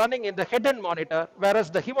was running in the head end monitor, whereas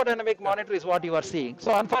the hemodynamic monitor is what you are seeing.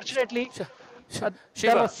 So unfortunately, it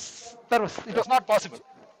was not possible.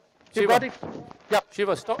 You got it? Yeah.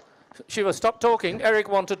 Shiva, stop talking. Eric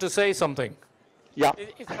wanted to say something. Yeah.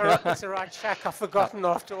 It's all right, Shaq. I've forgotten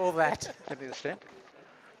after all that. I understand.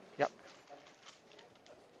 Yeah.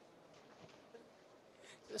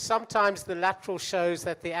 Sometimes the lateral shows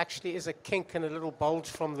that there actually is a kink and a little bulge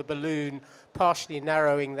from the balloon, partially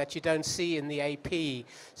narrowing, that you don't see in the AP.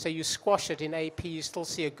 So you squash it in AP, you still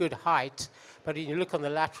see a good height, but when you look on the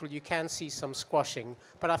lateral, you can see some squashing.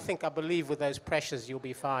 But I believe with those pressures, you'll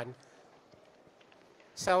be fine.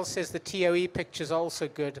 Sal says the TOE picture's also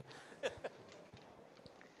good.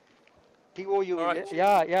 TOU, right.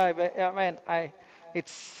 yeah, man,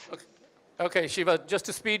 it's... Okay, Shiva, just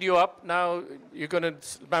to speed you up, now you're going to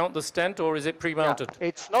mount the stent, or is it pre-mounted?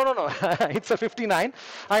 Yeah, no. It's a 59.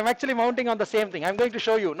 I'm actually mounting on the same thing. I'm going to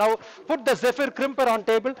show you. Now, put the Zephyr crimper on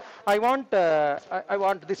table. I want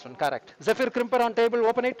this one, correct. Zephyr crimper on table,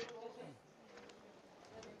 open it.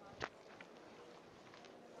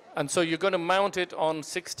 And so you're going to mount it on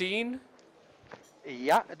 16?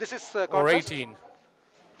 Yeah, this is or 18?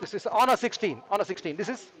 This is on a 16. This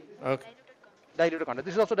is okay. Diluted contrast.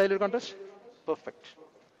 This is also diluted contrast. Perfect.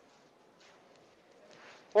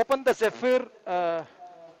 Open the Zephyr.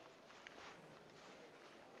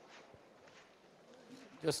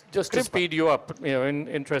 Just to speed you up, in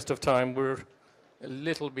interest of time, we're a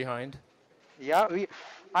little behind. Yeah,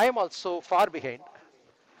 I am also far behind.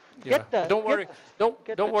 Yeah. Don't worry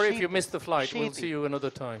if you miss the flight. We'll see you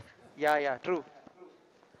another time. Yeah, true.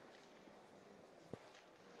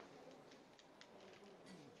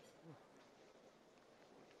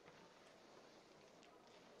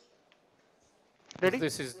 Ready?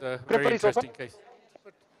 This is a very interesting case.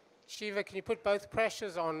 Shiva, can you put both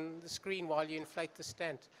pressures on the screen while you inflate the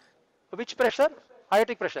stent? Which pressure?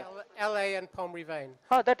 Aortic pressure. LA and pulmonary vein.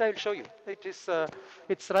 That I will show you. It is.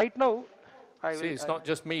 It's right now. It's not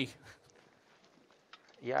just me.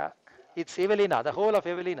 Yeah, it's Evelina. The whole of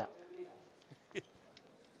Evelina.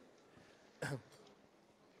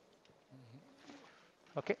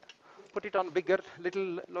 Okay, put it on bigger,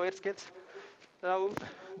 little lower scales. Now,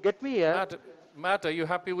 get me a. Matt, are you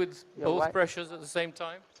happy with both pressures at the same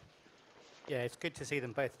time? Yeah, it's good to see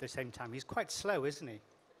them both at the same time. He's quite slow, isn't he?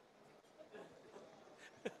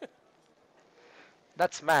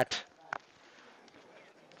 That's Matt.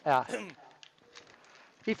 Yeah.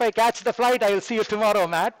 If I catch the flight, I will see you tomorrow,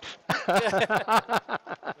 Matt.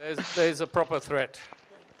 There's a proper threat.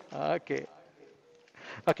 Okay.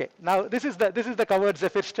 Okay. Now this is the covered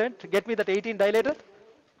Zephyr stent. Get me that 18 dilator.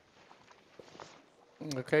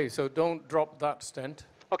 Okay, so don't drop that stent.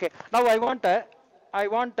 Okay. Now I want a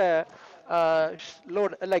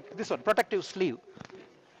load like this one, protective sleeve.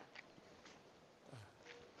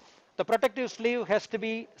 The protective sleeve has to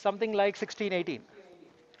be something like 16, 18.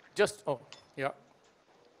 Yeah.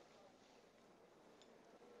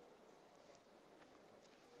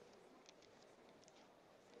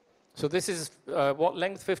 So this is what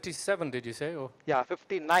length? 57, did you say? Or? Yeah,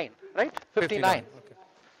 59, right? 59.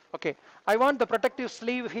 Okay. I want the protective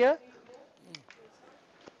sleeve here.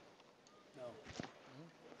 No.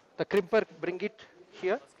 The crimper, bring it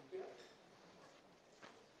here.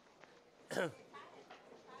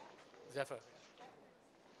 Zephyr.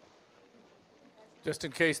 Just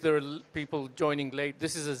in case there are people joining late,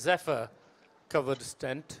 this is a Zephyr covered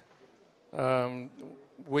stent,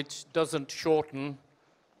 which doesn't shorten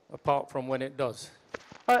apart from when it does.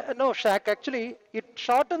 No, Shaq, actually, it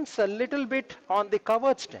shortens a little bit on the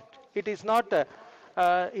covered stent. It is not.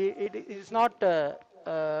 It is not.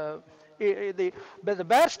 The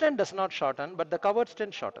bare stent does not shorten, but the covered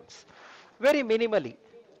stent shortens, very minimally.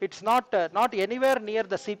 It's not not anywhere near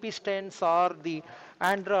the CP stents or the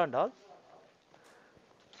Andra and all.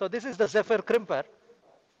 So this is the Zephyr crimper.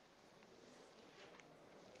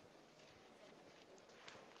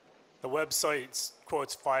 The website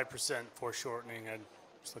quotes 5% foreshortening. I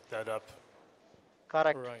just looked that up.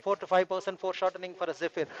 Correct. 4 to 5% foreshortening for a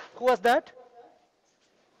Zephyr. Who was that?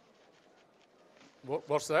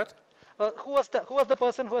 What's that? Who was the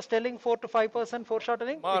person who was telling 4 to 5%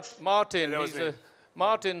 foreshortening? Martin. Yeah,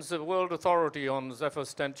 Martin's a world authority on Zephyr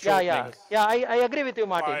stent shortening. Yeah. I agree with you,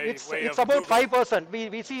 Martin. It's about 5%.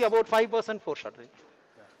 We see about 5% foreshortening.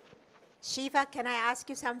 Shiva, can I ask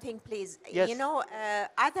you something, please? Yes. You know,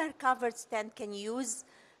 other covered stent can use,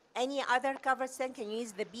 any other covered stent can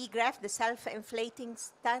use the B-graft, the self-inflating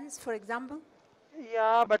stents, for example?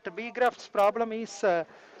 Yeah, but B-graft's problem is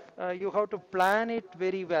you have to plan it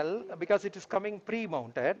very well because it is coming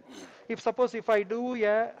pre-mounted. Suppose I do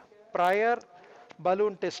a prior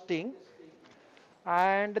balloon testing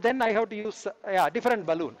and then I have to use different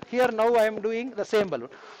balloon. Here now I am doing the same balloon.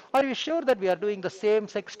 Are you sure that we are doing the same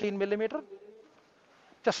 16 millimeter?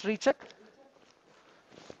 Just recheck.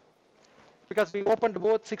 Because we opened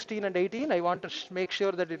both 16 and 18, I want to make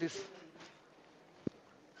sure that it is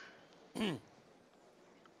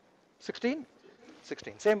 16?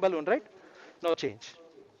 16. Same balloon, right? No change.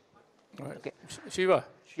 Right. Okay. Shiva.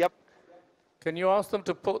 Yep. Can you ask them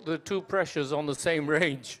to put the two pressures on the same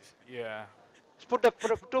range? Yeah. Put the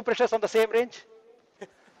two pressures on the same range.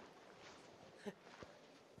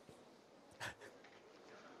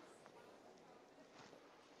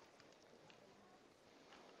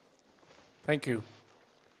 Thank you.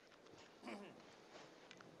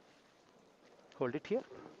 Hold it here.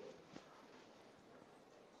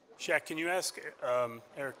 Shaq, can you ask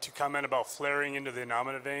Eric to comment about flaring into the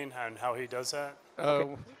innominate vein and how he does that?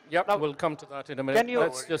 Yep, we'll come to that in a minute.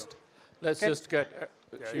 Let's just get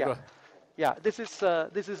Shiva. Yeah, this is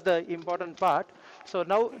the important part. So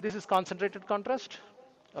now this is concentrated contrast.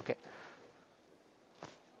 Okay.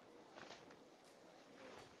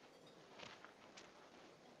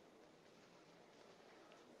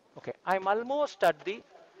 Okay, I'm almost at the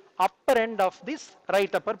upper end of this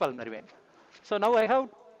right upper pulmonary vein. So now I have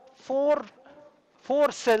four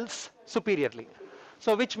cells superiorly.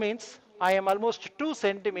 So which means I am almost 2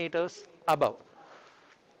 centimeters above.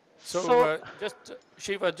 So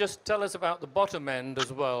Shiva, just tell us about the bottom end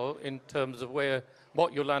as well in terms of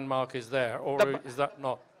what your landmark is there, or is that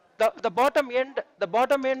not? The bottom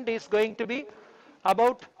end is going to be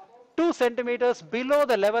about 2 centimeters below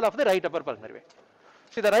the level of the right upper pulmonary vein.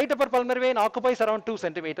 See, the right upper pulmonary vein occupies around 2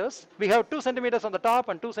 centimeters. We have 2 centimeters on the top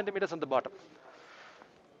and 2 centimeters on the bottom.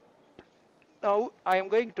 Now I am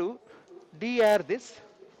going to de-air this.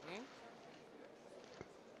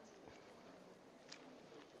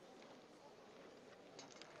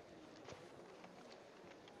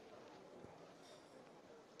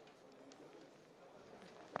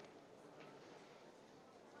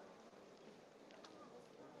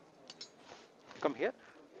 Come here.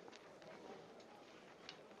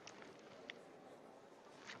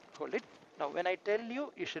 Hold it. Now when I tell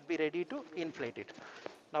you, you should be ready to inflate it.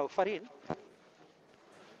 Now Farin,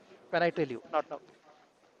 when I tell you, not now.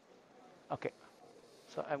 Okay.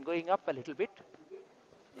 So I'm going up a little bit,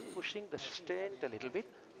 pushing the stent a little bit.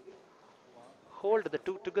 Hold the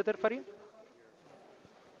two together, Farin.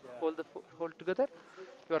 Hold together.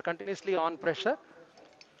 You are continuously on pressure.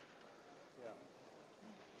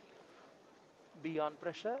 Be on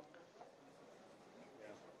pressure.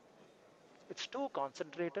 It's too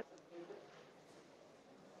concentrated.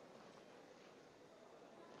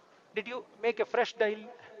 Did you make a fresh dial?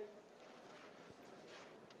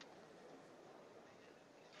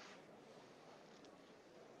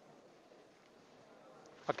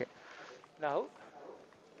 Okay. Now,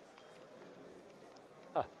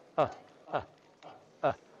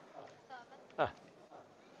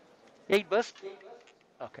 8 burst.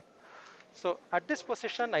 Okay. So at this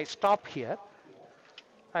position, I stop here.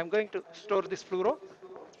 I'm going to store this fluoro.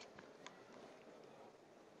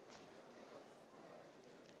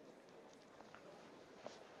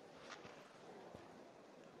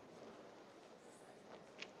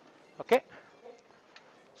 Okay.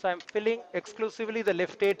 So I'm filling exclusively the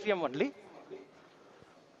left atrium only.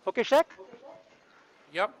 Okay, Shaq?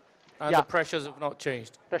 Yep. And the pressures have not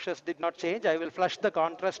changed. Pressures did not change. I will flush the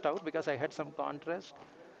contrast out because I had some contrast.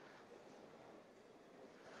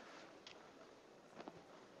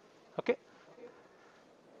 Okay.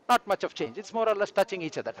 Not much of change. It's more or less touching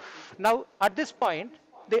each other. Now, at this point,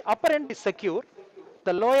 the upper end is secure,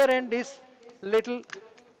 the lower end is little.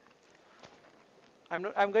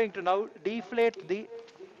 I'm going to now deflate the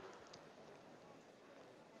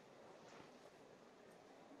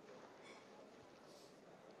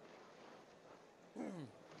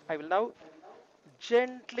I will now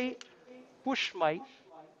gently push my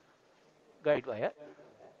guide wire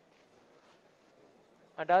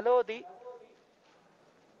and allow the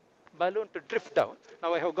balloon to drift down.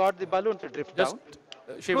 Now I have got the balloon to drift down.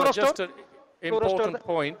 Shiva, just an important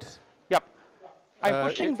point. Yep. I'm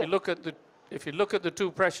pushing if you look at the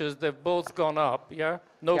two pressures, they've both gone up, yeah?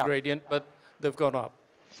 No gradient, but they've gone up.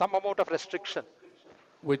 Some amount of restriction.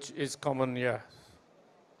 Which is common, yeah.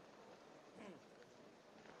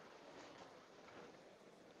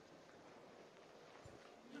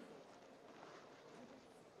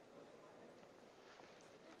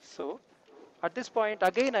 So, at this point,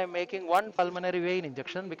 again, I'm making one pulmonary vein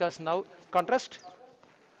injection because now, contrast.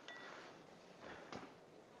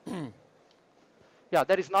 Yeah,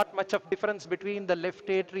 there is not much of difference between the left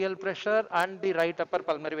atrial pressure and the right upper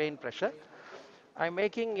pulmonary vein pressure. I'm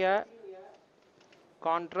making a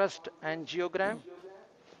contrast angiogram.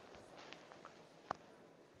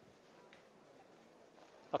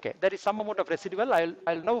 Okay, there is some amount of residual.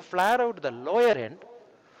 I'll now flare out the lower end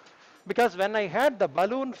because when I had the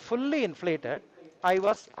balloon fully inflated, I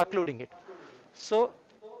was occluding it. So,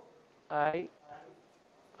 okay,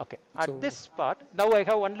 at this part, now I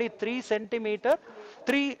have only 3 centimeter,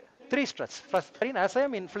 three struts. First, as I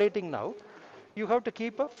am inflating now, you have to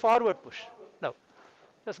keep a forward push. Now,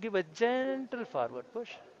 just give a gentle forward push.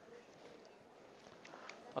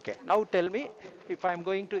 Okay, now tell me if I am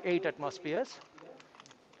going to 8 atmospheres.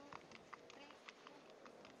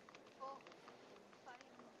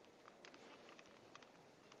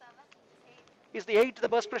 Is the 8 the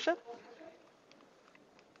burst pressure?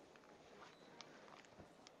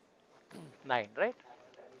 9, right?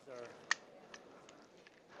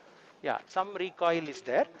 Yeah, some recoil is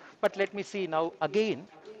there. But let me see now again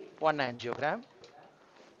one angiogram.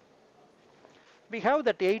 We have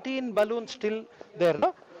that 18 balloon still there,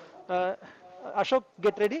 no? Ashok,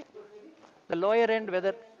 get ready. The lower end,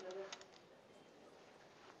 whether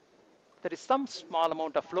there is some small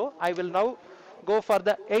amount of flow. I will now go for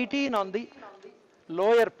the 18 on the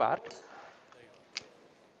lower part.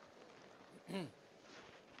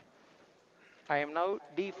 I am now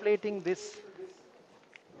deflating this.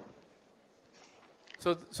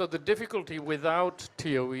 So the difficulty without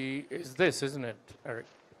TOE is this, isn't it, Eric?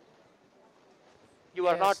 You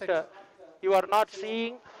are not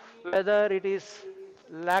seeing whether it is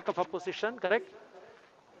lack of opposition, correct?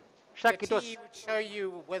 The TE would show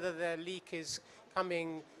you whether the leak is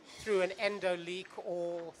coming through an endo leak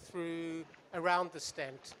or through around the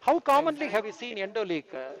stent. How commonly have you seen endo leak,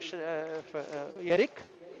 Eric?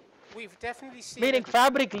 We've definitely seen... Meaning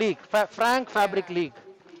fabric leak, frank fabric leak.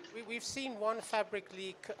 We've seen one fabric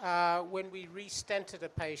leak when we re-stented a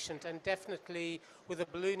patient, and definitely with a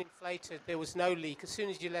balloon inflated, there was no leak. As soon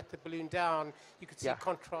as you let the balloon down, you could see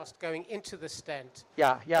contrast going into the stent.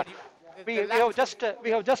 Yeah. We have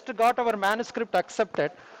just got our manuscript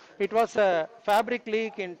accepted. It was a fabric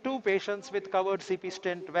leak in 2 patients with covered CP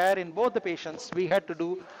stent, where in both the patients we had to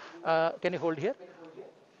do, can you hold here?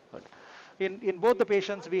 In both the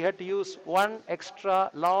patients, we had to use one extra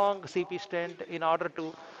long CP stent in order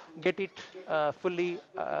to get it fully,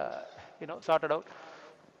 sorted out.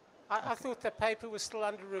 I thought the paper was still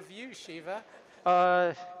under review, Shiva.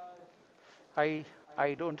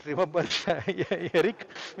 I don't remember, Eric.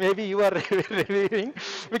 Maybe you are reviewing,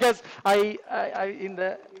 because I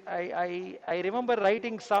remember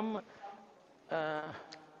writing some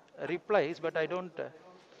replies, but I don't.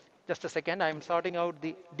 Just a second, I'm sorting out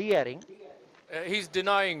the de-airing. He's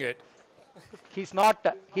denying it. He's not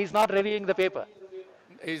reviewing the paper.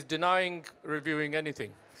 He's denying reviewing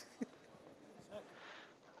anything.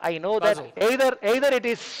 I know that either it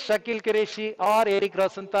is Shakil Qureshi or Eric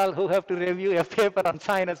Rosenthal who have to review a paper on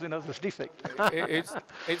sinus venosus defect.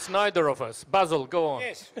 It's neither of us. Basil, go on.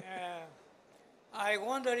 Yes. I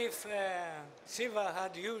wonder if Siva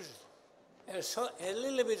had used a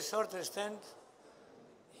little bit shorter stent,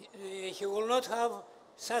 he will not have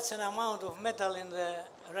such an amount of metal in the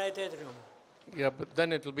right atrium. Yeah, but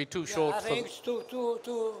then it'll be too short. I think it's too...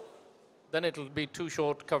 Then it'll be too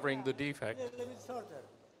short covering the defect. A little bit shorter.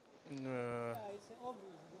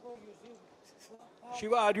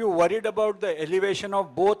 Shiva, are you worried about the elevation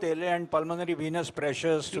of both LA and pulmonary venous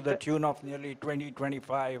pressures to the tune of nearly 20,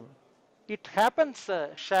 25? It happens,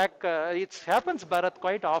 Shak, it happens, Bharat,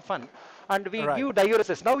 quite often, and we give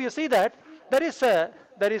diuresis. Now you see that there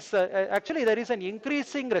there is actually there is an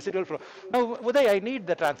increasing residual flow. Now, Uday, I need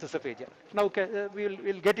the transesophageal. Now,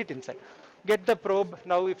 we'll get it inside. Get the probe.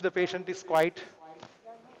 Now, if the patient is quite...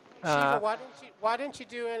 Shiva, why don't you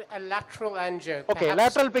do a lateral angio? Okay,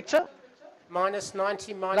 lateral picture. Minus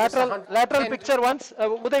 90, minus 110. Lateral picture once.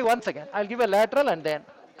 Uday, once again. I'll give a lateral and then.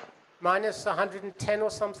 Minus 110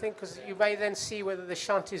 or something, because you may then see whether the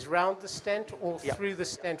shunt is round the stent or through the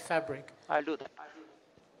stent fabric. I'll do that.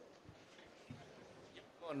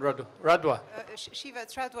 Radwa. Shiva,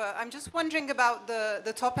 it's Radwa. I'm just wondering about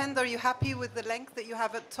the top end. Are you happy with the length that you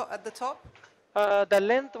have at the top? The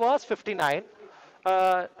length was 59.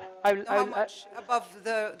 How much above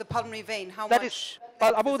the pulmonary vein? How that much? Is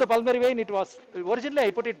above the pulmonary vein. It was originally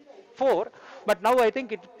I put it 4, but now I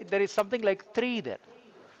think there is something like 3 there.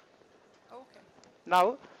 Okay. Now,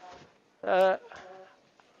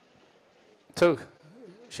 so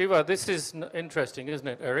Shiva, this is interesting, isn't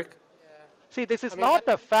it, Eric? See, this is not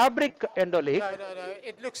a fabric endoleak. No.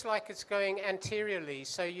 It looks like it's going anteriorly,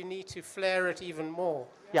 so you need to flare it even more.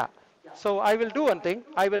 Yeah. So I will do one thing.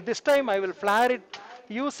 This time I will flare it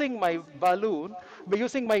using my balloon,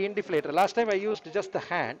 using my indiflator. Last time I used just the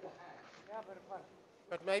hand.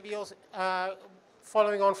 But maybe also,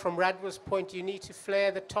 following on from Radwa's point, you need to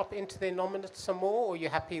flare the top into the innominate some more, or you're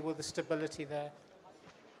happy with the stability there?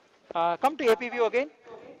 Come to AP view again.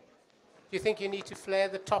 Do you think you need to flare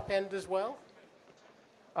the top end as well?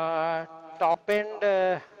 Top end.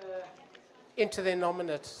 Into the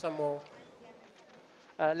innominate some more.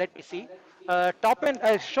 Let me see. Top end,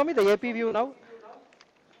 show me the AP view now.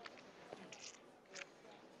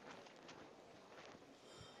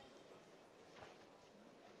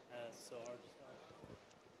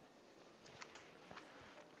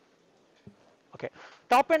 Okay.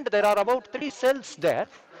 Top end, there are about 3 cells there.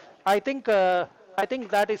 I think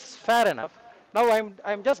that is fair enough. Now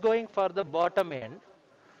I'm just going for the bottom end.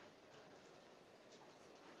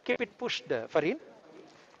 Keep it pushed, Fareen.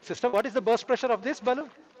 Sister, what is the burst pressure of this balloon?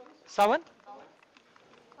 7?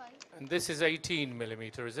 And this is 18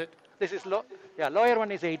 millimeter, is it? This is low. Yeah, lower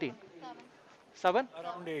one is 18. 7?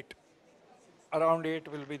 Around 8. Around 8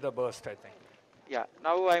 will be the burst, I think. Yeah,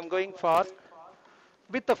 now I'm going for,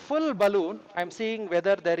 with the full balloon, I'm seeing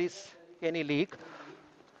whether there is any leak.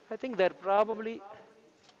 I think there probably...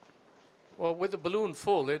 Well, with the balloon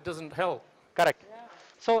full, it doesn't help. Correct.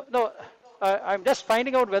 So, no, I'm just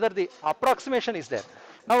finding out whether the approximation is there.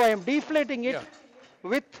 Now I am deflating it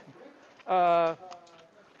with, I'm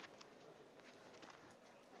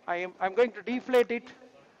going to deflate it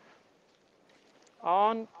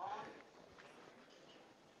on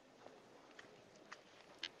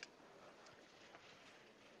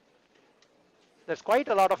there's quite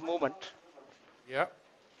a lot of movement. Yeah.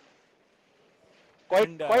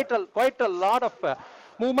 Quite a lot of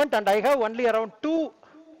movement, and I have only around two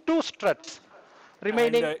struts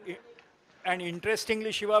remaining. And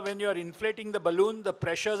interestingly, Shiva, when you are inflating the balloon, the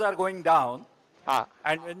pressures are going down.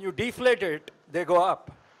 And when you deflate it, they go up.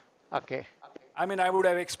 Okay. I mean, I would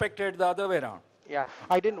have expected the other way around. Yeah,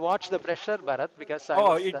 I didn't watch the pressure, Bharat, because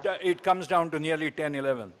it comes down to nearly 10,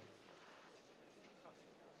 11.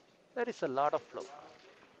 There is a lot of flow.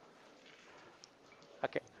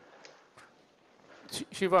 Okay.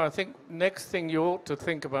 Shiva, I think next thing you ought to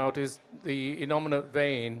think about is the innominate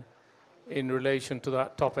vein in relation to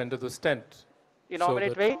that top end of the stent.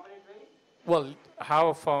 Innominate vein? Well,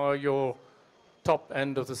 how far your top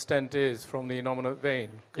end of the stent is from the innominate vein.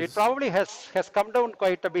 It probably has come down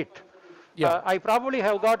quite a bit. Yeah. I probably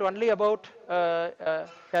have got only about a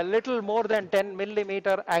little more than 10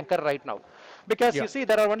 millimeter anchor right now. Because you see,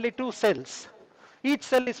 there are only 2 cells. Each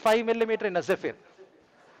cell is 5 millimeter in a zephyr.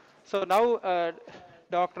 So now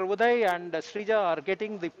Dr. Uday and Srija are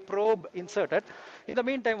getting the probe inserted. In the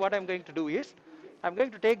meantime, what I'm going to do is, I'm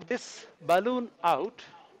going to take this balloon out.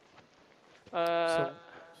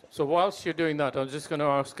 So whilst you're doing that, I'm just going to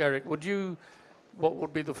ask Eric, what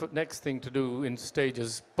would be the next thing to do in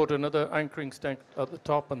stages? Put another anchoring stent at the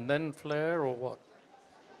top and then flare, or what?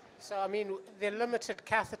 So, I mean, they're limited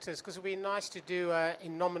catheters, because it would be nice to do an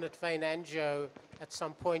innominate vein angio at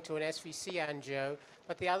some point, or an SVC angio.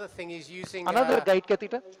 But the other thing is using another guide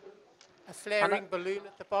catheter, a flaring balloon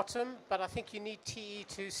at the bottom. But I think you need TE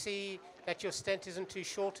to see that your stent isn't too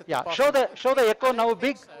short at the bottom. show the echo now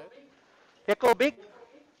big. So. Echo big.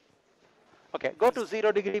 Okay, go to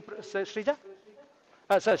 0 degree, Srija.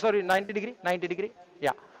 Sorry, 90 degree, 90 degree.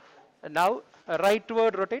 Yeah. And now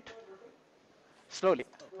rightward rotate. Slowly.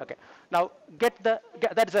 Okay. Now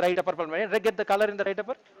that is the right upper pulmonary. Get the color in the right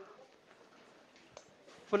upper.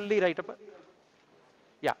 Fully right upper.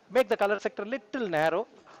 Yeah. Make the color sector little narrow.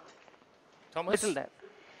 Thomas? Little narrow.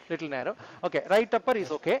 Little narrow. Okay, right upper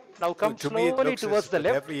is okay. Now come to me it slowly looks towards as the with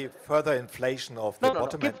left. every further inflation of the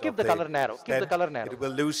bottom end Keep of the color narrow. Keep the stent, color narrow. it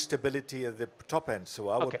will lose stability at the top end. So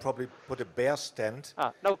I would probably put a bare stent.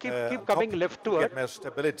 Now keep coming leftward. To get more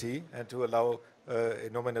stability and to allow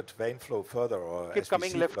innominate vein flow further or Keep SVC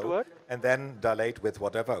coming flow, leftward. and then dilate with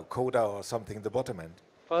whatever, coda or something in the bottom end.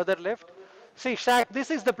 Further left. See, Shaq,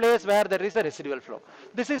 this is the place where there is a residual flow.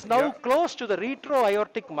 This is now close to the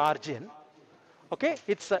retroaortic margin. Okay,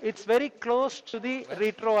 it's very close to the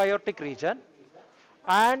retroaortic region,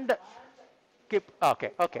 and keep.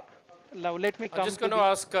 Okay. Now let me come. I'm just going to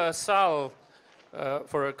ask Sal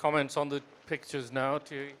for her comments on the pictures now.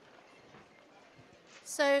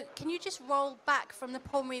 So can you just roll back from the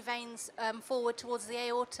pulmonary veins forward towards the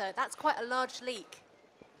aorta? That's quite a large leak.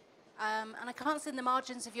 And I can't see in the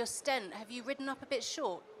margins of your stent. Have you ridden up a bit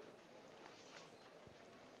short?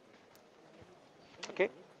 Okay.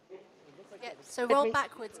 Yeah, so roll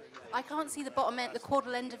backwards. I can't see the bottom end, the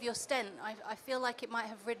caudal end of your stent. I feel like it might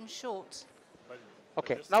have ridden short.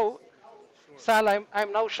 Okay, now, Sal,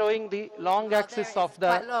 I'm now showing the long axis of the...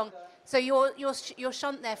 Quite long. So your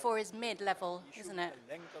shunt, therefore, is mid-level, isn't it?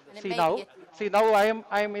 See now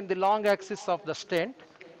I am in the long axis of the stent.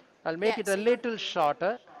 I'll make it a little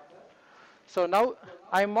shorter. So now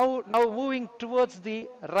I'm now moving towards the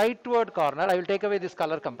rightward corner. I will take away this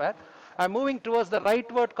color compare. I'm moving towards the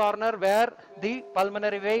rightward corner where the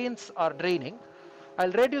pulmonary veins are draining.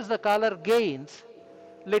 I'll reduce the color gains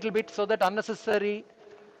little bit so that unnecessary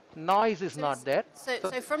noise is not there. So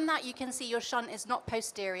from that you can see your shunt is not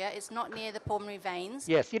posterior, it's not near the pulmonary veins.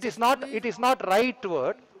 Yes, it is not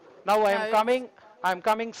rightward. Now I'm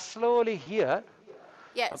coming slowly here.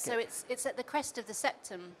 Yeah, okay. So it's at the crest of the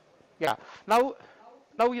septum. Yeah. Now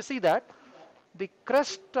you see that the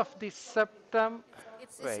crest of the septum.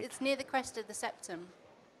 It's near the crest of the septum.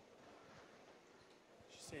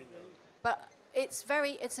 But it's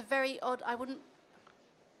a very odd. I wouldn't.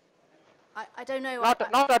 I don't know.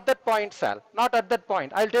 Not at that point, Sal. Not at that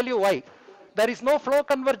point. I'll tell you why. There is no flow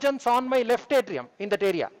convergence on my left atrium in that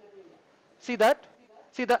area. See that?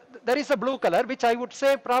 See that there is a blue color, which I would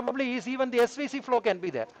say probably is even the SVC flow can be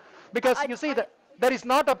there, because you see that there is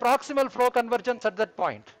not a proximal flow convergence at that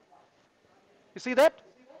point. You see that?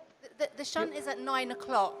 The shunt is at 9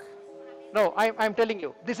 o'clock. No, I'm telling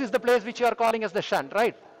you, this is the place which you are calling as the shunt,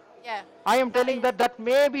 right? Yeah. I am telling that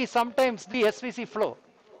may be sometimes the SVC flow.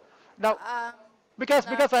 Now,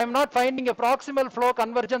 because I am not finding a proximal flow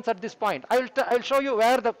convergence at this point. I'll show you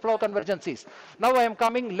where the flow convergence is. Now I am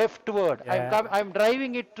coming leftward. Yeah. I'm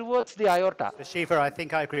driving it towards the aorta. So Shiva, I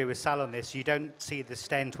think I agree with Sal on this. You don't see the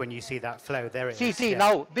stent when you see that flow. There it is. See,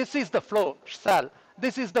 now this is the flow, Sal.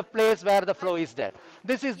 This is the place where the flow is there.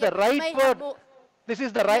 This is the rightward. This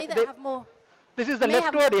is the right. This is the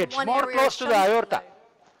leftward edge, more close to the aorta.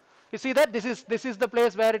 You see that? This is the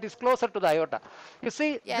place where it is closer to the aorta. You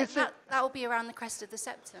see? Yeah, that will be around the crest of the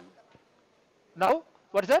septum. Now,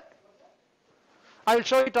 what is that? I will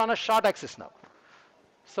show it on a short axis now.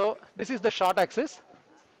 So this is the short axis.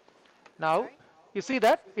 Now, you see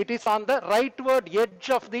that? It is on the rightward edge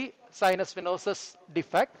of the sinus venosus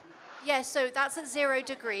defect. Yeah, so that's at 0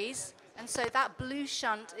 degrees. And so that blue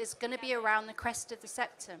shunt is going to be around the crest of the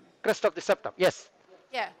septum. Crest of the septum, yes.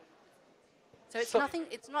 Yeah. So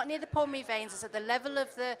it's not near the pulmonary veins, it's at the level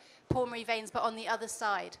of the pulmonary veins, but on the other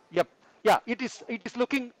side. Yep. Yeah, it is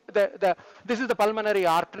looking, this is the pulmonary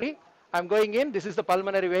artery. I'm going in, this is the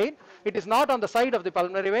pulmonary vein. It is not on the side of the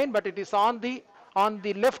pulmonary vein, but it is on the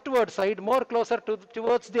leftward side, more closer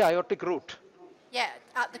towards the aortic root. Yeah,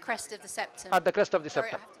 at the crest of the septum. At the crest of the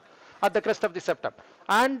septum. At the crest of the septum.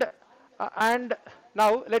 And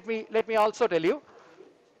now let me also tell you,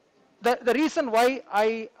 the reason why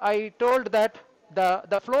I told that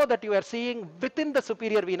the flow that you are seeing within the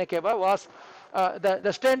superior vena cava was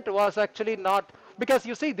the stent was actually not, because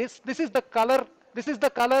you see this is the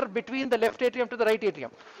color between the left atrium to the right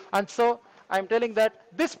atrium, and so I'm telling that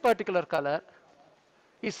this particular color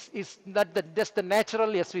is just the natural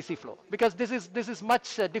SVC flow, because this is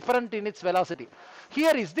much different in its velocity.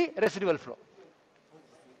 Here is the residual flow.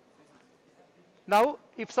 Now,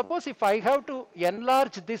 suppose if I have to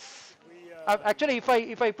enlarge this, actually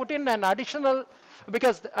if I put in an additional,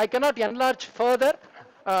 because I cannot enlarge further,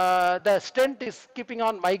 the stent is keeping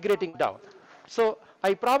on migrating down. So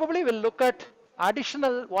I probably will look at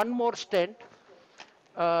additional one more stent.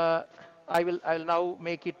 I will now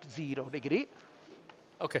make it 0 degree.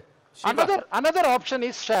 Okay. Another option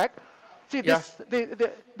is Shaq. See,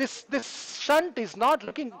 this shunt is not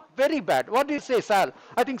looking very bad. What do you say, Sal?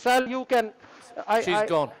 I think Sal, you can. She's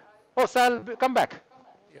gone. Oh, Sal, come back.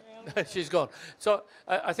 She's gone. So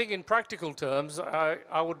I think in practical terms,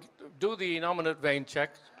 I would do the innominate vein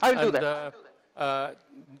check. I will do that.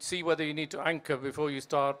 See whether you need to anchor before you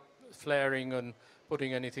start flaring and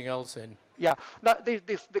putting anything else in. Yeah. Now,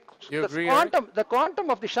 the quantum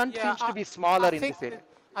of the shunt seems to be smaller in this area.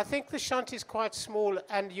 I think the shunt is quite small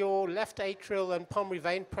and your left atrial and pulmonary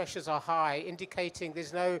vein pressures are high, indicating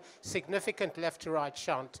there's no significant left to right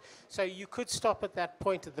shunt. So you could stop at that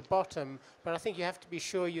point at the bottom, but I think you have to be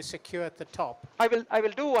sure you're secure at the top. I will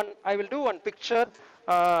do one picture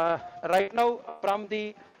right now from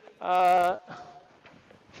the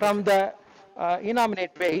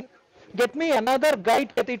innominate vein. Get me another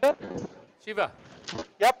guide catheter. Shiva.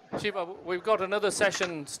 Yep. Shiva, we've got another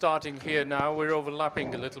session starting here now. We're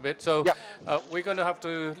overlapping a little bit. So we're going to have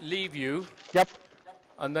to leave you. Yep.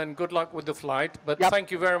 And then good luck with the flight. But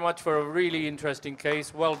thank you very much for a really interesting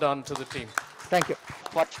case. Well done to the team. Thank you.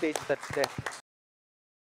 What stage that's there?